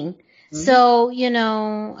entertaining. So,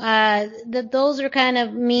 those are kind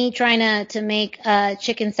of me trying to make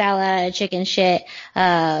chicken salad out of chicken shit.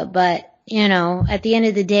 But, at the end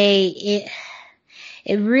of the day,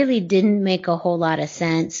 it really didn't make a whole lot of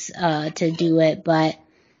sense to do it. But,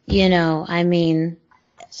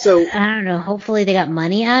 so I don't know. Hopefully they got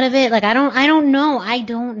money out of it. Like, I don't know.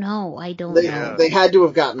 They had to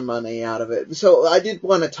have gotten money out of it. So I did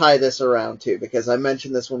want to tie this around too, because I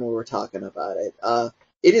mentioned this when we were talking about it.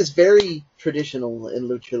 It is very traditional in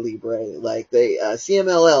Lucha Libre. Like,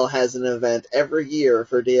 CMLL has an event every year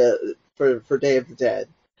for Day of the Dead,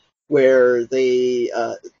 where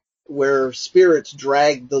where spirits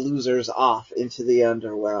drag the losers off into the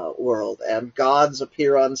underworld, and gods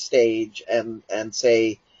appear on stage and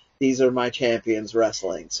say, "These are my champions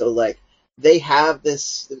wrestling." So, like, they have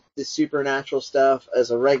this supernatural stuff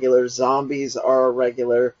as a regular. Zombies are a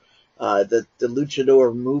regular. The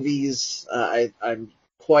luchador movies, I'm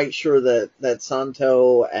quite sure that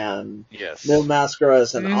Santo and Mil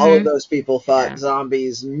Mascaras and all of those people fought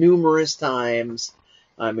zombies numerous times.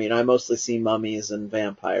 I mean, I mostly see mummies and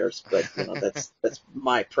vampires, but that's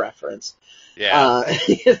my preference. Yeah.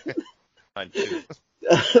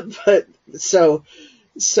 But so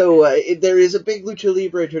there is a big Lucha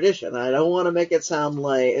Libre tradition. I don't want to make it sound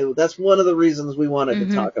like that's one of the reasons we wanted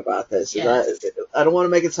to talk about this. Yes. I don't want to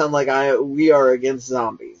make it sound like we are against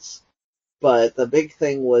zombies. But the big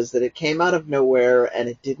thing was that it came out of nowhere and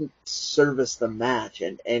it didn't service the match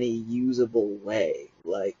in any usable way.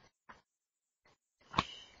 Like,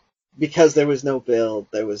 because there was no build,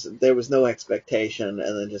 there was no expectation,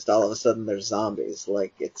 and then just all of a sudden there's zombies.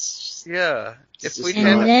 Like, it's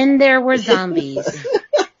then there were zombies.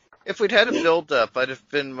 If we'd had a build up, I'd have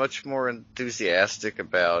been much more enthusiastic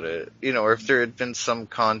about it. Or if there had been some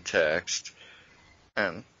context,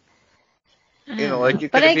 and like you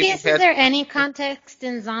could. But I guess is there any context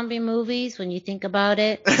in zombie movies when you think about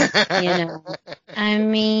it? I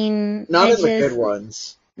mean, not in the good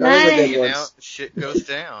ones. Shit goes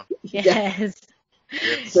down. Yes.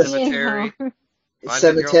 Cemetery.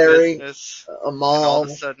 Cemetery. A mall. And all of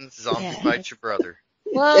a sudden, zombie bites your brother.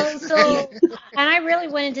 Well, and I really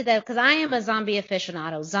went into that because I am a zombie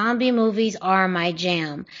aficionado. Zombie movies are my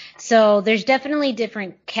jam. So there's definitely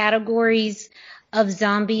different categories of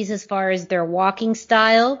zombies as far as their walking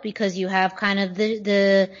style, because you have kind of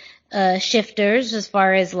the shifters as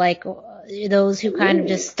far as like those who kind of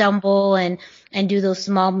just stumble and do those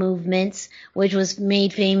small movements, which was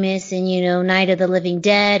made famous in, Night of the Living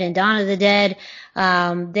Dead and Dawn of the Dead.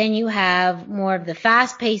 Then you have more of the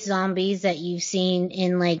fast-paced zombies that you've seen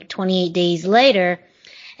in like 28 Days Later.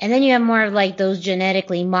 And then you have more of like those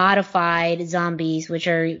genetically modified zombies, which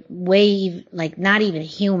are way, like, not even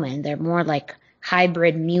human. They're more like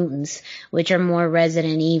hybrid mutants, which are more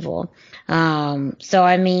Resident Evil. So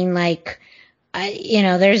I mean, like,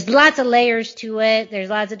 there's lots of layers to it. There's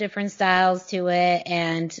lots of different styles to it.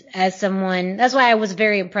 And as someone, that's why I was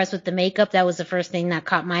very impressed with the makeup. That was the first thing that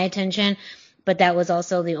caught my attention. But that was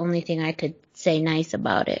also the only thing I could say nice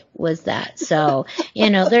about it was that. So,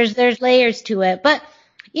 there's layers to it. But,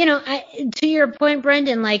 To your point,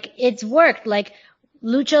 Brendan, like it's worked. Like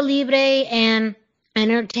Lucha Libre and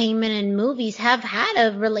entertainment and movies have had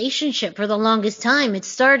a relationship for the longest time. It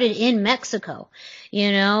started in Mexico,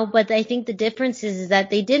 but I think the difference is that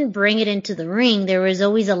they didn't bring it into the ring. There was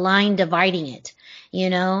always a line dividing it,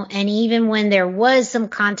 and even when there was some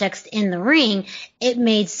context in the ring, it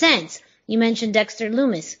made sense. You mentioned Dexter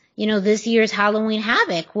Lumis. This year's Halloween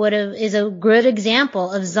Havoc is a good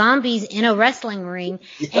example of zombies in a wrestling ring,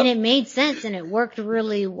 and it made sense and it worked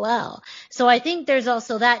really well. So I think there's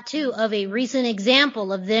also that too of a recent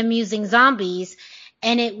example of them using zombies,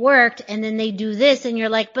 and it worked, and then they do this, and you're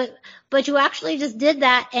like, but you actually just did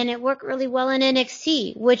that, and it worked really well in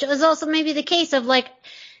NXT, which is also maybe the case of like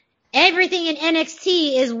everything in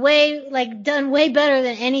NXT is done way better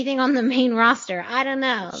than anything on the main roster. I don't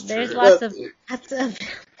know. There's lots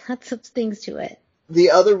of things to it. The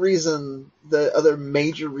other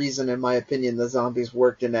major reason, in my opinion, the zombies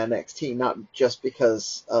worked in NXT, not just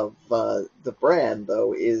because of the brand,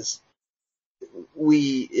 though, is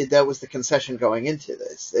that was the concession going into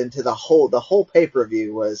this, into the whole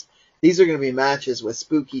pay-per-view was these are going to be matches with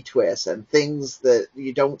spooky twists and things that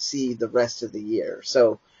you don't see the rest of the year.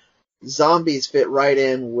 So zombies fit right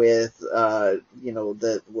in with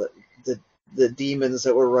the demons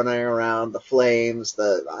that were running around, the flames,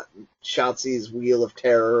 the Shotzi's Wheel of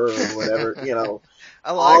Terror or whatever,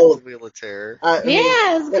 I like the Wheel of Terror.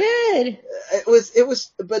 It's good. It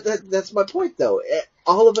was, but that's my point though.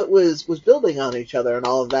 All of it was building on each other, and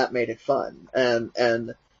all of that made it fun.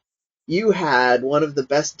 And you had one of the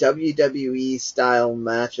best WWE style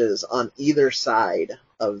matches on either side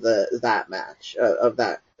of that match of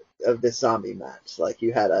this zombie match. Like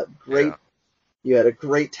you had a great. You had a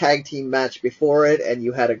great tag team match before it, and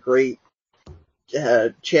you had a great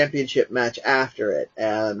championship match after it,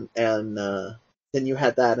 and then you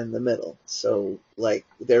had that in the middle. So like,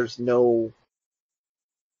 there's no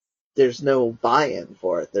buy-in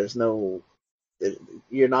for it.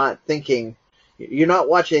 You're not watching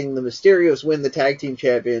the Mysterios win the tag team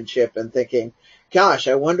championship and thinking, gosh,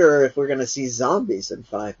 I wonder if we're going to see zombies in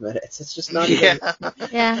 5 minutes. It's just not even.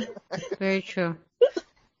 Yeah, very true.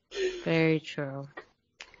 Very true.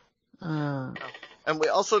 And we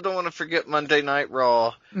also don't want to forget Monday Night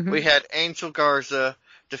Raw. Mm-hmm. We had Angel Garza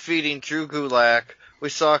defeating Drew Gulak. We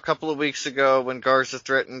saw a couple of weeks ago when Garza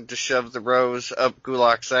threatened to shove the rose up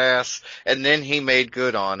Gulak's ass, and then he made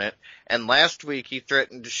good on it. And last week he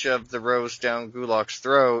threatened to shove the rose down Gulak's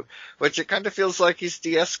throat, which it kind of feels like he's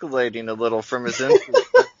de-escalating a little from his injury.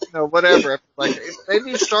 Whatever. Like,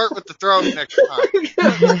 maybe start with the throat next time.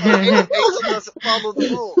 Angel doesn't follow the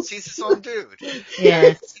rules. He's his own dude.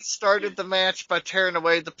 Yes. He started the match by tearing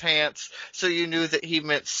away the pants, so you knew that he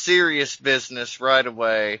meant serious business right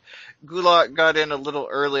away. Gulak got in a little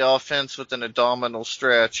early offense with an abdominal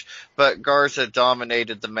stretch, but Garza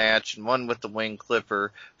dominated the match and won with the wing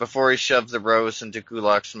clipper before he shoved the rose into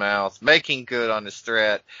Gulak's mouth, making good on his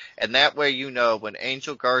threat. And that way you know when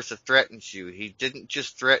Angel Garza threatens you, he didn't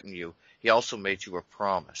just threaten you, he also made you a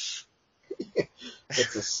promise.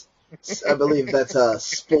 I believe that's a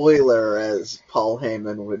spoiler, as Paul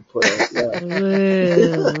Heyman would put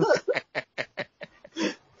it.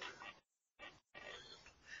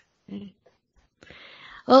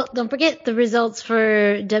 Well, don't forget the results for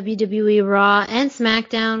WWE Raw and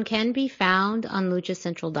SmackDown can be found on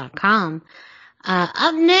LuchaCentral.com.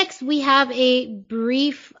 Up next, we have a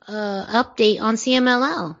brief update on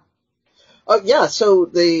CMLL. So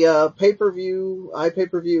the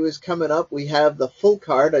iPay-per-view is coming up. We have the full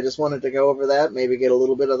card. I just wanted to go over that, maybe get a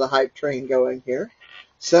little bit of the hype train going here.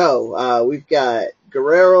 So we've got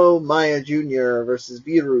Guerrero Maya Jr. versus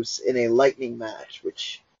Virus in a lightning match,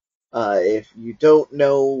 which if you don't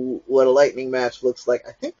know what a lightning match looks like,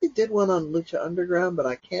 I think they did one on Lucha Underground, but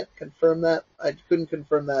I can't confirm that. I couldn't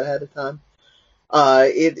confirm that ahead of time.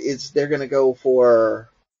 They're going to go for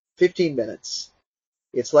 15 minutes.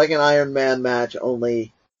 It's like an Iron Man match,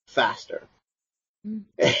 only faster.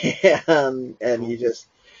 And you just,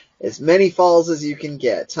 as many falls as you can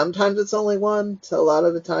get. Sometimes it's only one, so a lot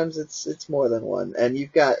of the times it's more than one. And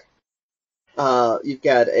you've got your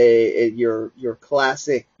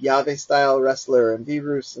classic Yave style wrestler and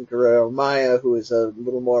Virus and Guerrero Maya, who is a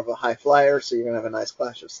little more of a high flyer, so you're gonna have a nice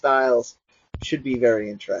clash of styles. Should be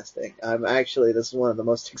very interesting. This is one of the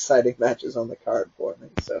most exciting matches on the card for me.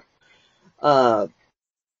 So,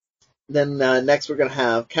 then next we're gonna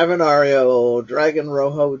have Cavernario, Dragon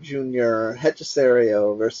Rojo Jr.,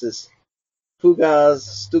 Hechisario versus Fugaz,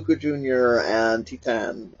 Stuka Jr., and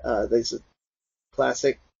Titan. This is a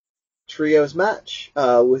classic trios match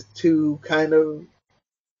with two kind of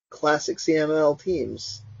classic CML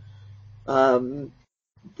teams.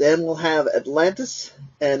 Then we'll have Atlantis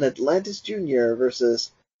and Atlantis Jr.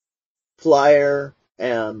 versus Flyer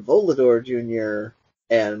and Volador Jr.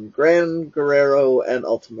 and Gran Guerrero and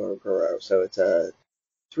Ultimo Guerrero. So it's a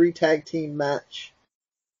 3 tag team match.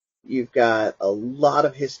 You've got a lot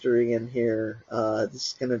of history in here. This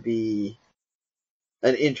is going to be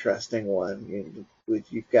an interesting one.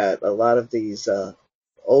 You've got a lot of these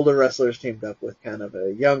older wrestlers teamed up with kind of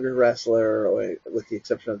a younger wrestler, or with the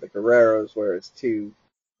exception of the Guerreros, where it's 2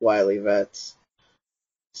 wily vets.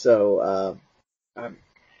 So,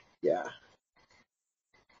 yeah.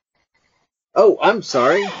 Oh, I'm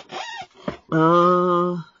sorry.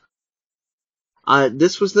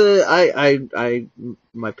 This was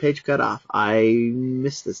my page cut off. I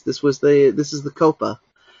missed this. This is the Copa.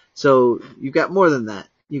 So you've got more than that.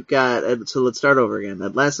 You've got, so let's start over again.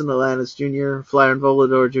 Atlantis and Atlantis Jr., Flyer and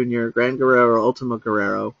Volador Jr., Gran Guerrero, Ultimo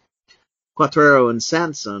Guerrero, Cuatrero and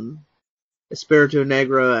Sanson, Espiritu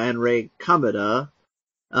Negro and Rey Kameda,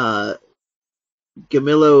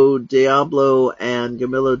 Gamillo Diablo and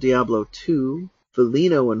Gamillo Diablo 2,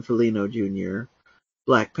 Felino and Felino Jr.,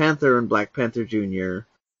 Black Panther and Black Panther Jr.,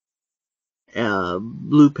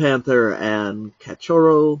 Blue Panther and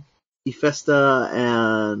Cachorro, Ifesta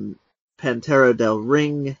and Pantera del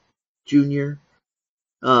Ring Jr.,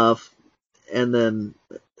 and then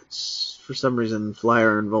for some reason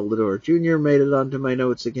Flyer and Volador Jr. made it onto my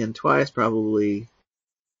notes again twice, probably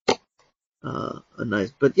a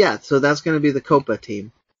nice, but yeah, so that's going to be the Copa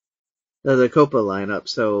team, the Copa lineup.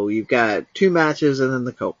 So you've got 2 matches and then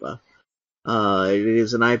the Copa. It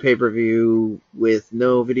is an iPay-per-view with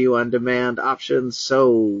no video on demand options,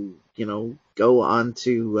 so, go on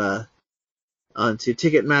to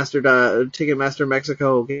Ticketmaster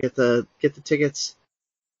Mexico, get the tickets,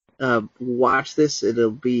 watch this.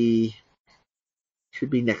 Should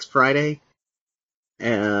be next Friday,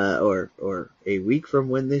 or a week from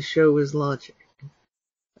when this show is launching.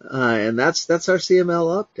 And that's our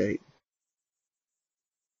CML update.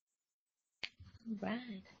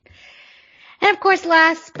 Right. And of course,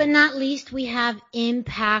 last but not least, we have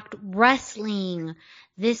Impact Wrestling.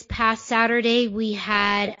 This past Saturday, we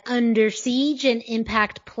had Under Siege, an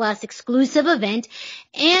Impact Plus exclusive event,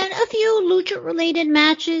 and a few Lucha-related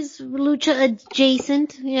matches,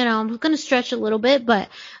 Lucha-adjacent. I'm going to stretch a little bit, but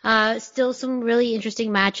still some really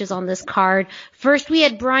interesting matches on this card. First, we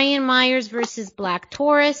had Brian Myers versus Black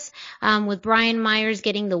Taurus, with Brian Myers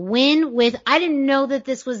getting the win with, I didn't know that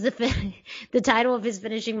this was the title of his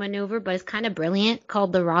finishing maneuver, but it's kind of brilliant,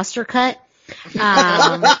 called the Roster Cut.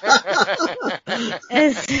 And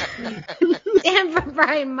for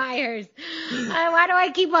Brian Myers, why do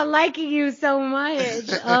I keep on liking you so much?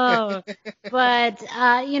 But Black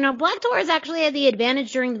Taurus actually had the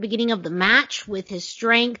advantage during the beginning of the match with his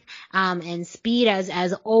strength and speed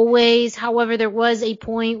as always. However, there was a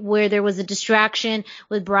point where there was a distraction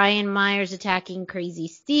with Brian Myers attacking Crazy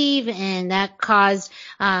Steve, and that caused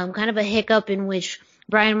kind of a hiccup in which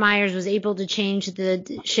Brian Myers was able to change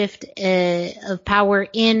the shift of power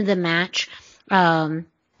in the match. And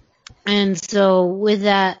so with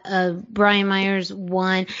that, Brian Myers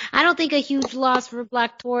won. I don't think a huge loss for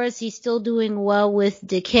Black Taurus. He's still doing well with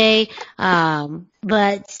Decay,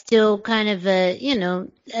 but still kind of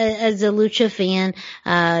as a Lucha fan,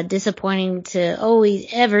 disappointing to always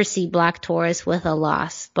ever see Black Taurus with a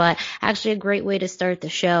loss, but actually a great way to start the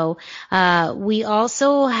show. We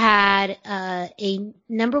also had a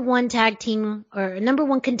number 1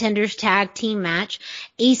 contenders tag team match,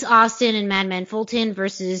 Ace Austin and Madman Fulton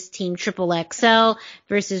versus Team Triple XL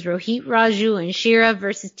versus Rohit Raju and Shira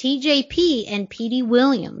versus TJP and Petey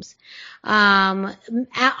Williams.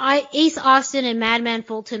 Ace Austin and Madman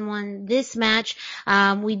Fulton won this match.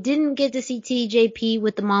 We didn't get to see TJP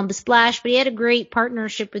with the Mamba Splash, but he had a great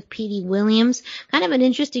partnership with Petey Williams. Kind of an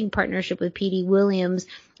interesting partnership with Petey Williams,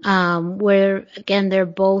 where again, they're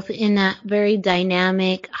both in that very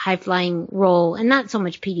dynamic, high-flying role, and not so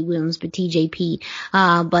much Petey Williams, but TJP.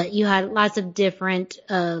 But you had lots of different,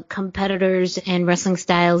 competitors and wrestling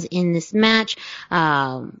styles in this match.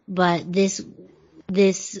 But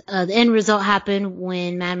the end result happened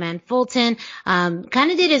when Madman Fulton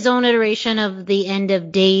kind of did his own iteration of the end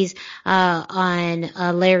of days on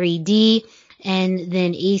Larry D, and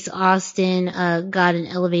then Ace Austin got an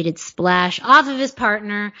elevated splash off of his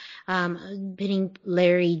partner, pinning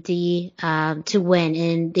Larry D to win,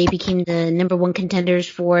 and they became the number 1 contenders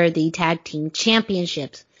for the tag team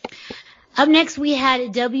championships. Up next, we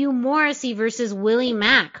had W. Morrissey versus Willie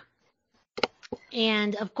Mack.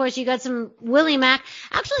 And, of course, you got some Willie Mack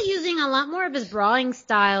actually using a lot more of his brawling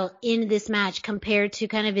style in this match compared to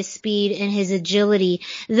kind of his speed and his agility,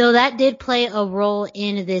 though that did play a role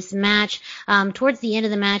in this match. Towards the end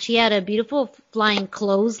of the match, he had a beautiful flying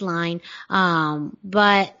clothesline,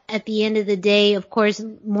 but at the end of the day, of course,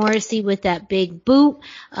 Morrissey with that big boot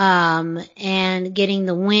and getting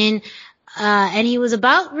the win. And he was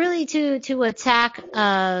about really to attack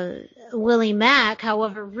Willie Mack.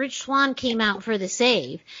 However, Rich Swann came out for the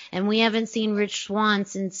save, and we haven't seen Rich Swann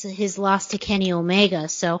since his loss to Kenny Omega.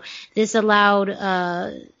 So this allowed,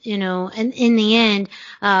 and in the end,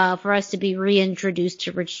 for us to be reintroduced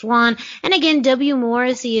to Rich Swann. And again, W.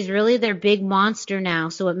 Morrissey is really their big monster now,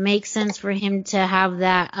 so it makes sense for him to have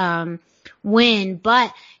that win.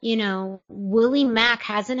 But Willie Mack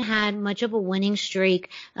hasn't had much of a winning streak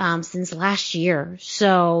since last year,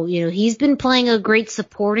 so he's been playing a great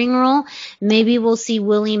supporting role. Maybe we'll see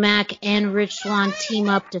Willie Mack and Rich Swann team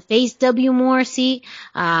up to face W. Morrissey.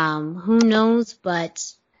 Who knows? But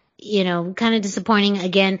kind of disappointing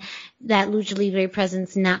again that Lucha Libre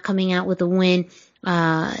presence not coming out with a win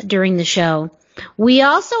during the show. We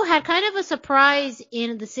also had kind of a surprise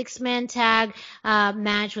in the 6-man tag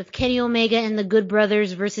match with Kenny Omega and the Good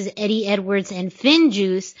Brothers versus Eddie Edwards and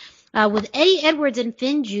FinJuice, with Eddie Edwards and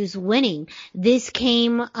FinJuice winning. This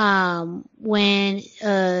came when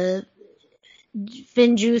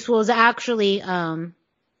FinJuice was actually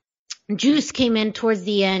Juice came in towards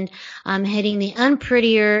the end, hitting the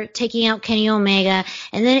Unprettier, taking out Kenny Omega,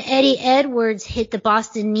 and then Eddie Edwards hit the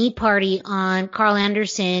Boston Knee Party on Carl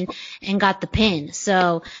Anderson and got the pin.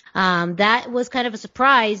 So that was kind of a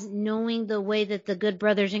surprise, knowing the way that the Good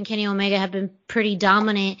Brothers and Kenny Omega have been pretty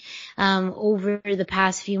dominant over the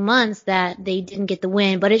past few months, that they didn't get the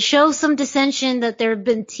win. But it shows some dissension that they've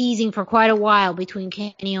been teasing for quite a while between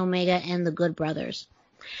Kenny Omega and the Good Brothers.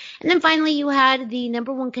 And then finally, you had the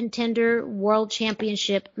number one contender world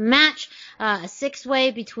championship match, a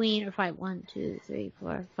six-way between, six-way.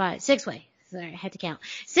 Sorry, I had to count.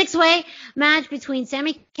 Six-way match between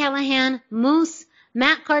Sami Callihan, Moose,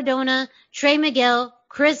 Matt Cardona, Trey Miguel,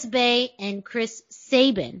 Chris Bay, and Chris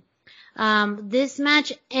Sabin. This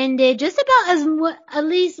match ended just about at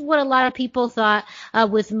least what a lot of people thought,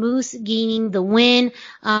 with Moose gaining the win.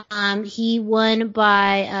 He won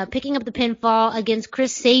by picking up the pinfall against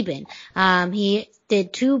Chris Sabin. He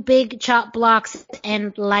did 2 big chop blocks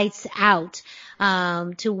and lights out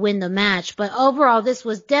to win the match. But overall, this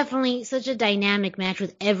was definitely such a dynamic match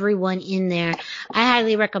with everyone in there. I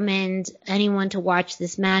highly recommend anyone to watch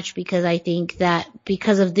this match, because I think that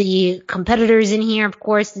because of the competitors in here, of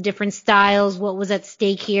course, the different styles, what was at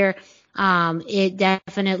stake here, it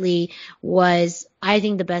definitely was, I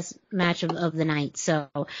think, the best match of the night. So,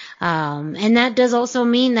 and that does also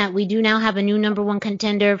mean that we do now have a new number one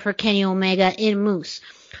contender for Kenny Omega in Moose,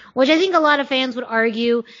 which I think a lot of fans would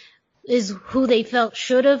argue is who they felt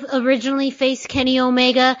should have originally faced Kenny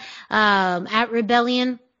Omega at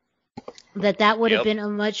Rebellion. That would have been a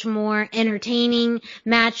much more entertaining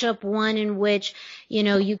matchup, one in which,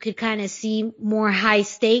 you could kind of see more high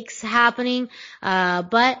stakes happening.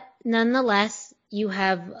 But nonetheless, you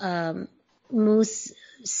have Moose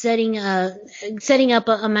setting up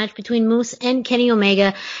a match between Moose and Kenny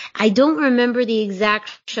Omega. I don't remember the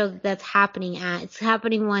exact show that's happening at. It's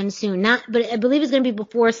happening one soon. But I believe it's going to be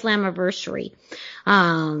before Slammiversary.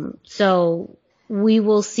 So we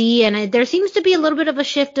will see. And there seems to be a little bit of a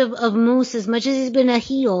shift of Moose. As much as he's been a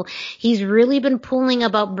heel, he's really been pulling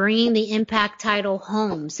about bringing the Impact title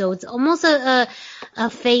home. So it's almost a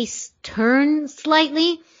face turn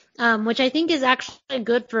slightly. Which I think is actually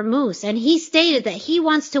good for Moose. And he stated that he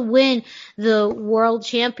wants to win the world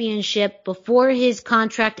championship before his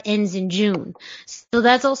contract ends in June. So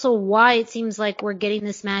that's also why it seems like we're getting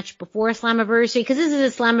this match before Slammiversary, because this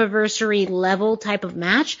is a Slammiversary level type of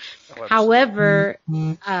match. However,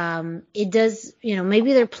 it does,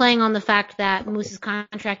 maybe they're playing on the fact that Moose's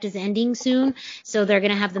contract is ending soon. So they're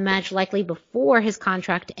going to have the match likely before his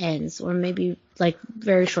contract ends, or maybe like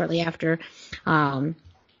very shortly after.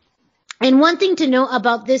 And one thing to note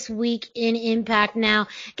about this week in Impact now,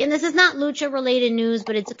 again, this is not Lucha related news,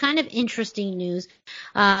 but it's a kind of interesting news,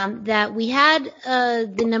 that we had,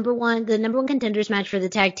 the number one contenders match for the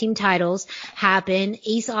tag team titles happen.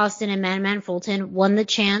 Ace Austin and Madman Fulton won the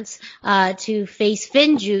chance, to face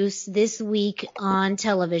FinJuice this week on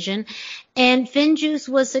television. And FinJuice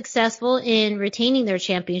was successful in retaining their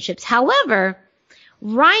championships. However,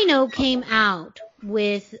 Rhino came out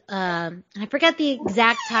with, I forgot the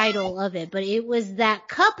exact title of it, but it was that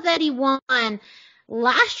cup that he won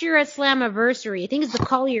last year at Slammiversary. I think it's the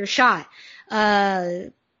Call Your Shot.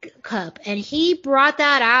 Cup, and he brought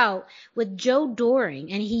that out with Joe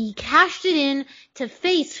Doring, and he cashed it in to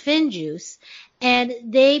face FinJuice, and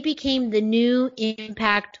they became the new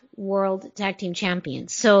Impact World Tag Team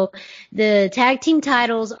Champions. So the tag team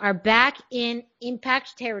titles are back in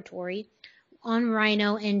Impact territory on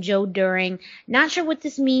Rhino and Joe Doring. Not sure what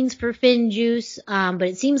this means for FinJuice, but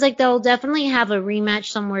it seems like they'll definitely have a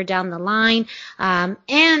rematch somewhere down the line.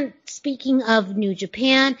 And speaking of New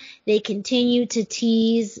Japan, they continue to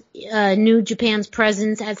tease New Japan's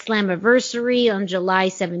presence at Slammiversary on July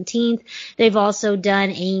 17th. They've also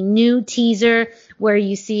done a new teaser where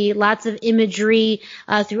you see lots of imagery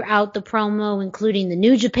throughout the promo, including the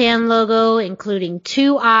New Japan logo, including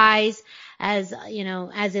 2 eyes, as you know,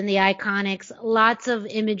 as in the Iconics. Lots of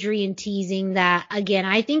imagery and teasing that, again,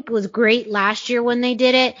 I think was great last year when they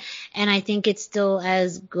did it, and I think it's still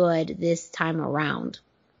as good this time around.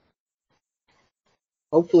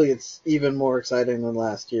 Hopefully it's even more exciting than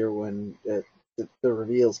last year when the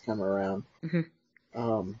reveals come around.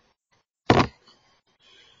 Mm-hmm.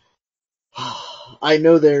 I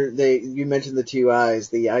know you mentioned the 2 eyes.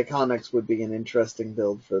 The Iconics would be an interesting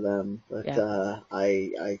build for them, but Yeah.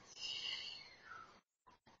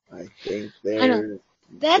 I think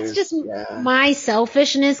that's just my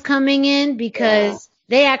selfishness coming in, because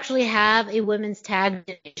they actually have a women's tag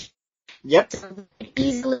division. Yep. So they could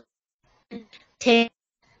easily take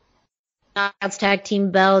Knockouts tag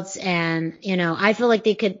team belts, and I feel like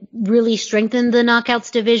they could really strengthen the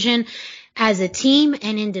Knockouts division as a team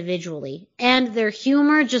and individually. And their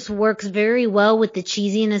humor just works very well with the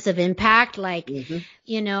cheesiness of Impact. Like, I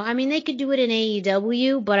mean, they could do it in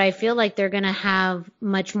AEW, but I feel like they're going to have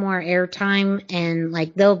much more airtime, and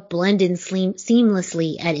like they'll blend in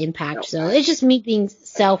seamlessly at Impact. So it's just me being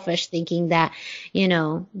selfish thinking that,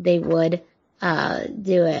 they would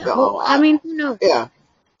do it. No, I mean, who knows? Yeah.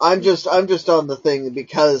 I'm just on the thing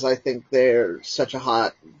because I think they're such a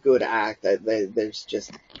hot, good act that there's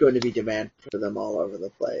just going to be demand for them all over the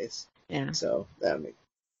place. Yeah. So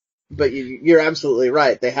but you're absolutely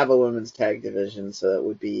right. They have a women's tag division, so that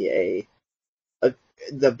would be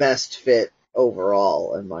the best fit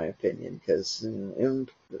overall, in my opinion, because AEW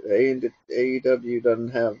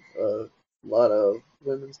doesn't have a lot of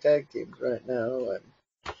women's tag teams right now, and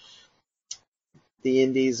the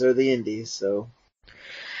indies are the indies, so.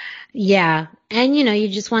 Yeah, and you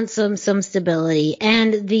just want some stability.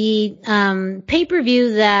 And the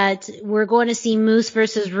pay-per-view that we're going to see, Moose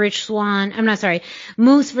versus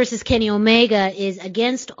Moose versus Kenny Omega, is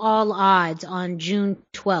Against All Odds on June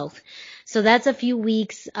 12th. So that's a few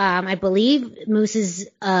weeks. I believe Moose's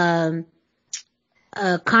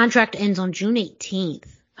contract ends on June 18th.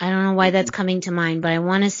 I don't know why that's coming to mind, but I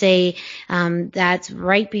want to say that's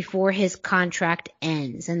right before his contract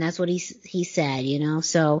ends, and that's what he said,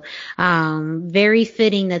 So very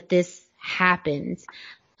fitting that this happens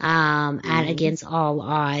at Against All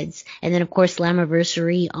Odds. And then, of course,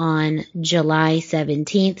 Slammiversary on July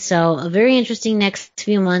 17th. So a very interesting next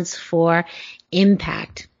few months for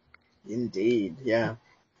Impact. Indeed, yeah.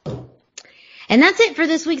 And that's it for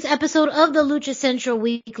this week's episode of the Lucha Central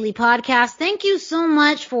Weekly Podcast. Thank you so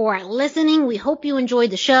much for listening. We hope you enjoyed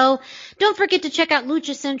the show. Don't forget to check out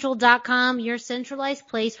luchacentral.com, your centralized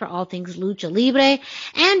place for all things Lucha Libre.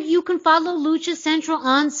 And you can follow Lucha Central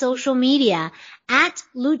on social media at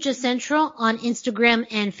Lucha Central on Instagram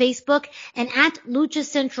and Facebook, and at Lucha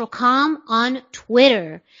Central.com on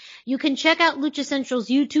Twitter. You can check out Lucha Central's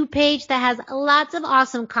YouTube page that has lots of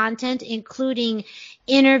awesome content, including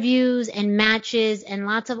interviews and matches and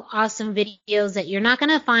lots of awesome videos that you're not going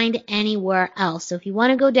to find anywhere else. So if you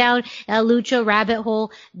want to go down a Lucha rabbit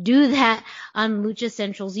hole, do that on Lucha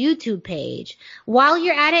Central's YouTube page. While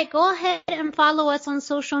you're at it, go ahead and follow us on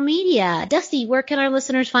social media. Dusty, where can our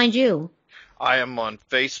listeners find you? I am on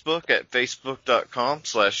Facebook at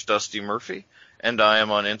facebook.com/Dusty Murphy, and I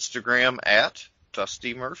am on Instagram at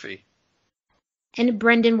Dusty Murphy. And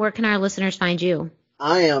Brendan, where can our listeners find you?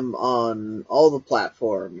 I am on all the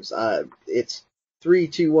platforms. It's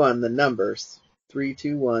 321, the numbers,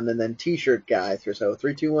 321, and then T-shirt guy. So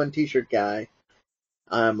 321 T-shirt guy.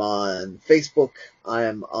 I'm on Facebook. I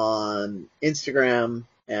am on Instagram,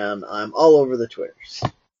 and I'm all over the Twitters.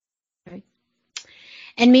 Okay.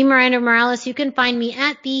 And me, Miranda Morales, you can find me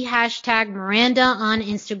at the #Miranda on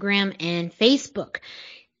Instagram and Facebook.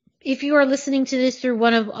 If you are listening to this through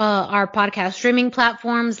one of our podcast streaming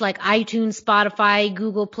platforms like iTunes, Spotify,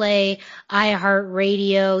 Google Play,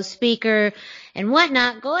 iHeartRadio, Speaker, and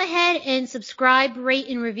whatnot, go ahead and subscribe, rate,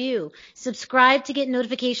 and review. Subscribe to get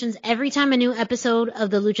notifications every time a new episode of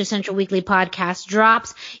the Lucha Central Weekly Podcast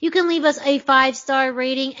drops. You can leave us a 5-star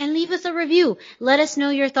rating and leave us a review. Let us know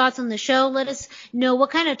your thoughts on the show. Let us know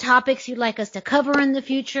what kind of topics you'd like us to cover in the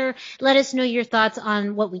future. Let us know your thoughts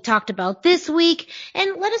on what we talked about this week,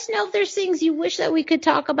 and let us know if there's things you wish that we could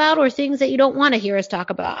talk about or things that you don't want to hear us talk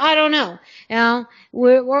about. I don't know. You know,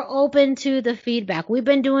 we're open to the feedback. We've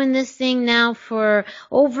been doing this thing now for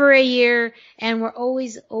over a year, and we're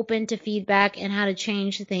always open to feedback and how to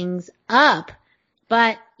change things up.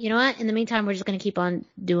 But you know what? In the meantime, we're just going to keep on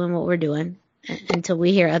doing what we're doing until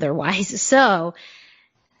we hear otherwise. So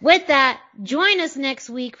with that, join us next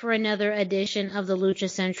week for another edition of the Lucha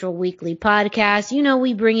Central Weekly Podcast. You know,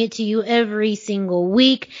 we bring it to you every single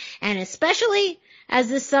week, and especially as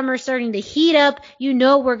this summer's starting to heat up, you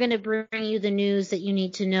know we're going to bring you the news that you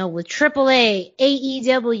need to know with AAA,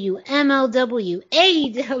 AEW, MLW,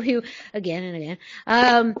 AEW, again and again,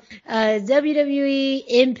 WWE,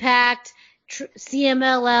 Impact,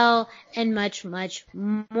 CMLL, and much, much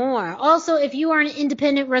more. Also, if you are an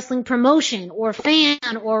independent wrestling promotion or fan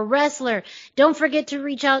or wrestler, don't forget to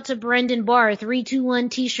reach out to Brendan Barr, 321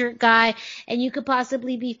 T-shirt guy, and you could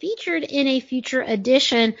possibly be featured in a future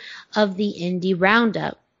edition of the Indie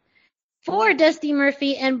Roundup. For Dusty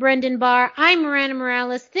Murphy and Brendan Barr, I'm Miranda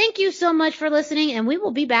Morales. Thank you so much for listening, and we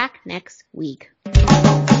will be back next week.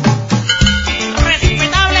 Respetable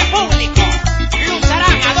público,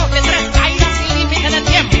 lucharán a 2 de 3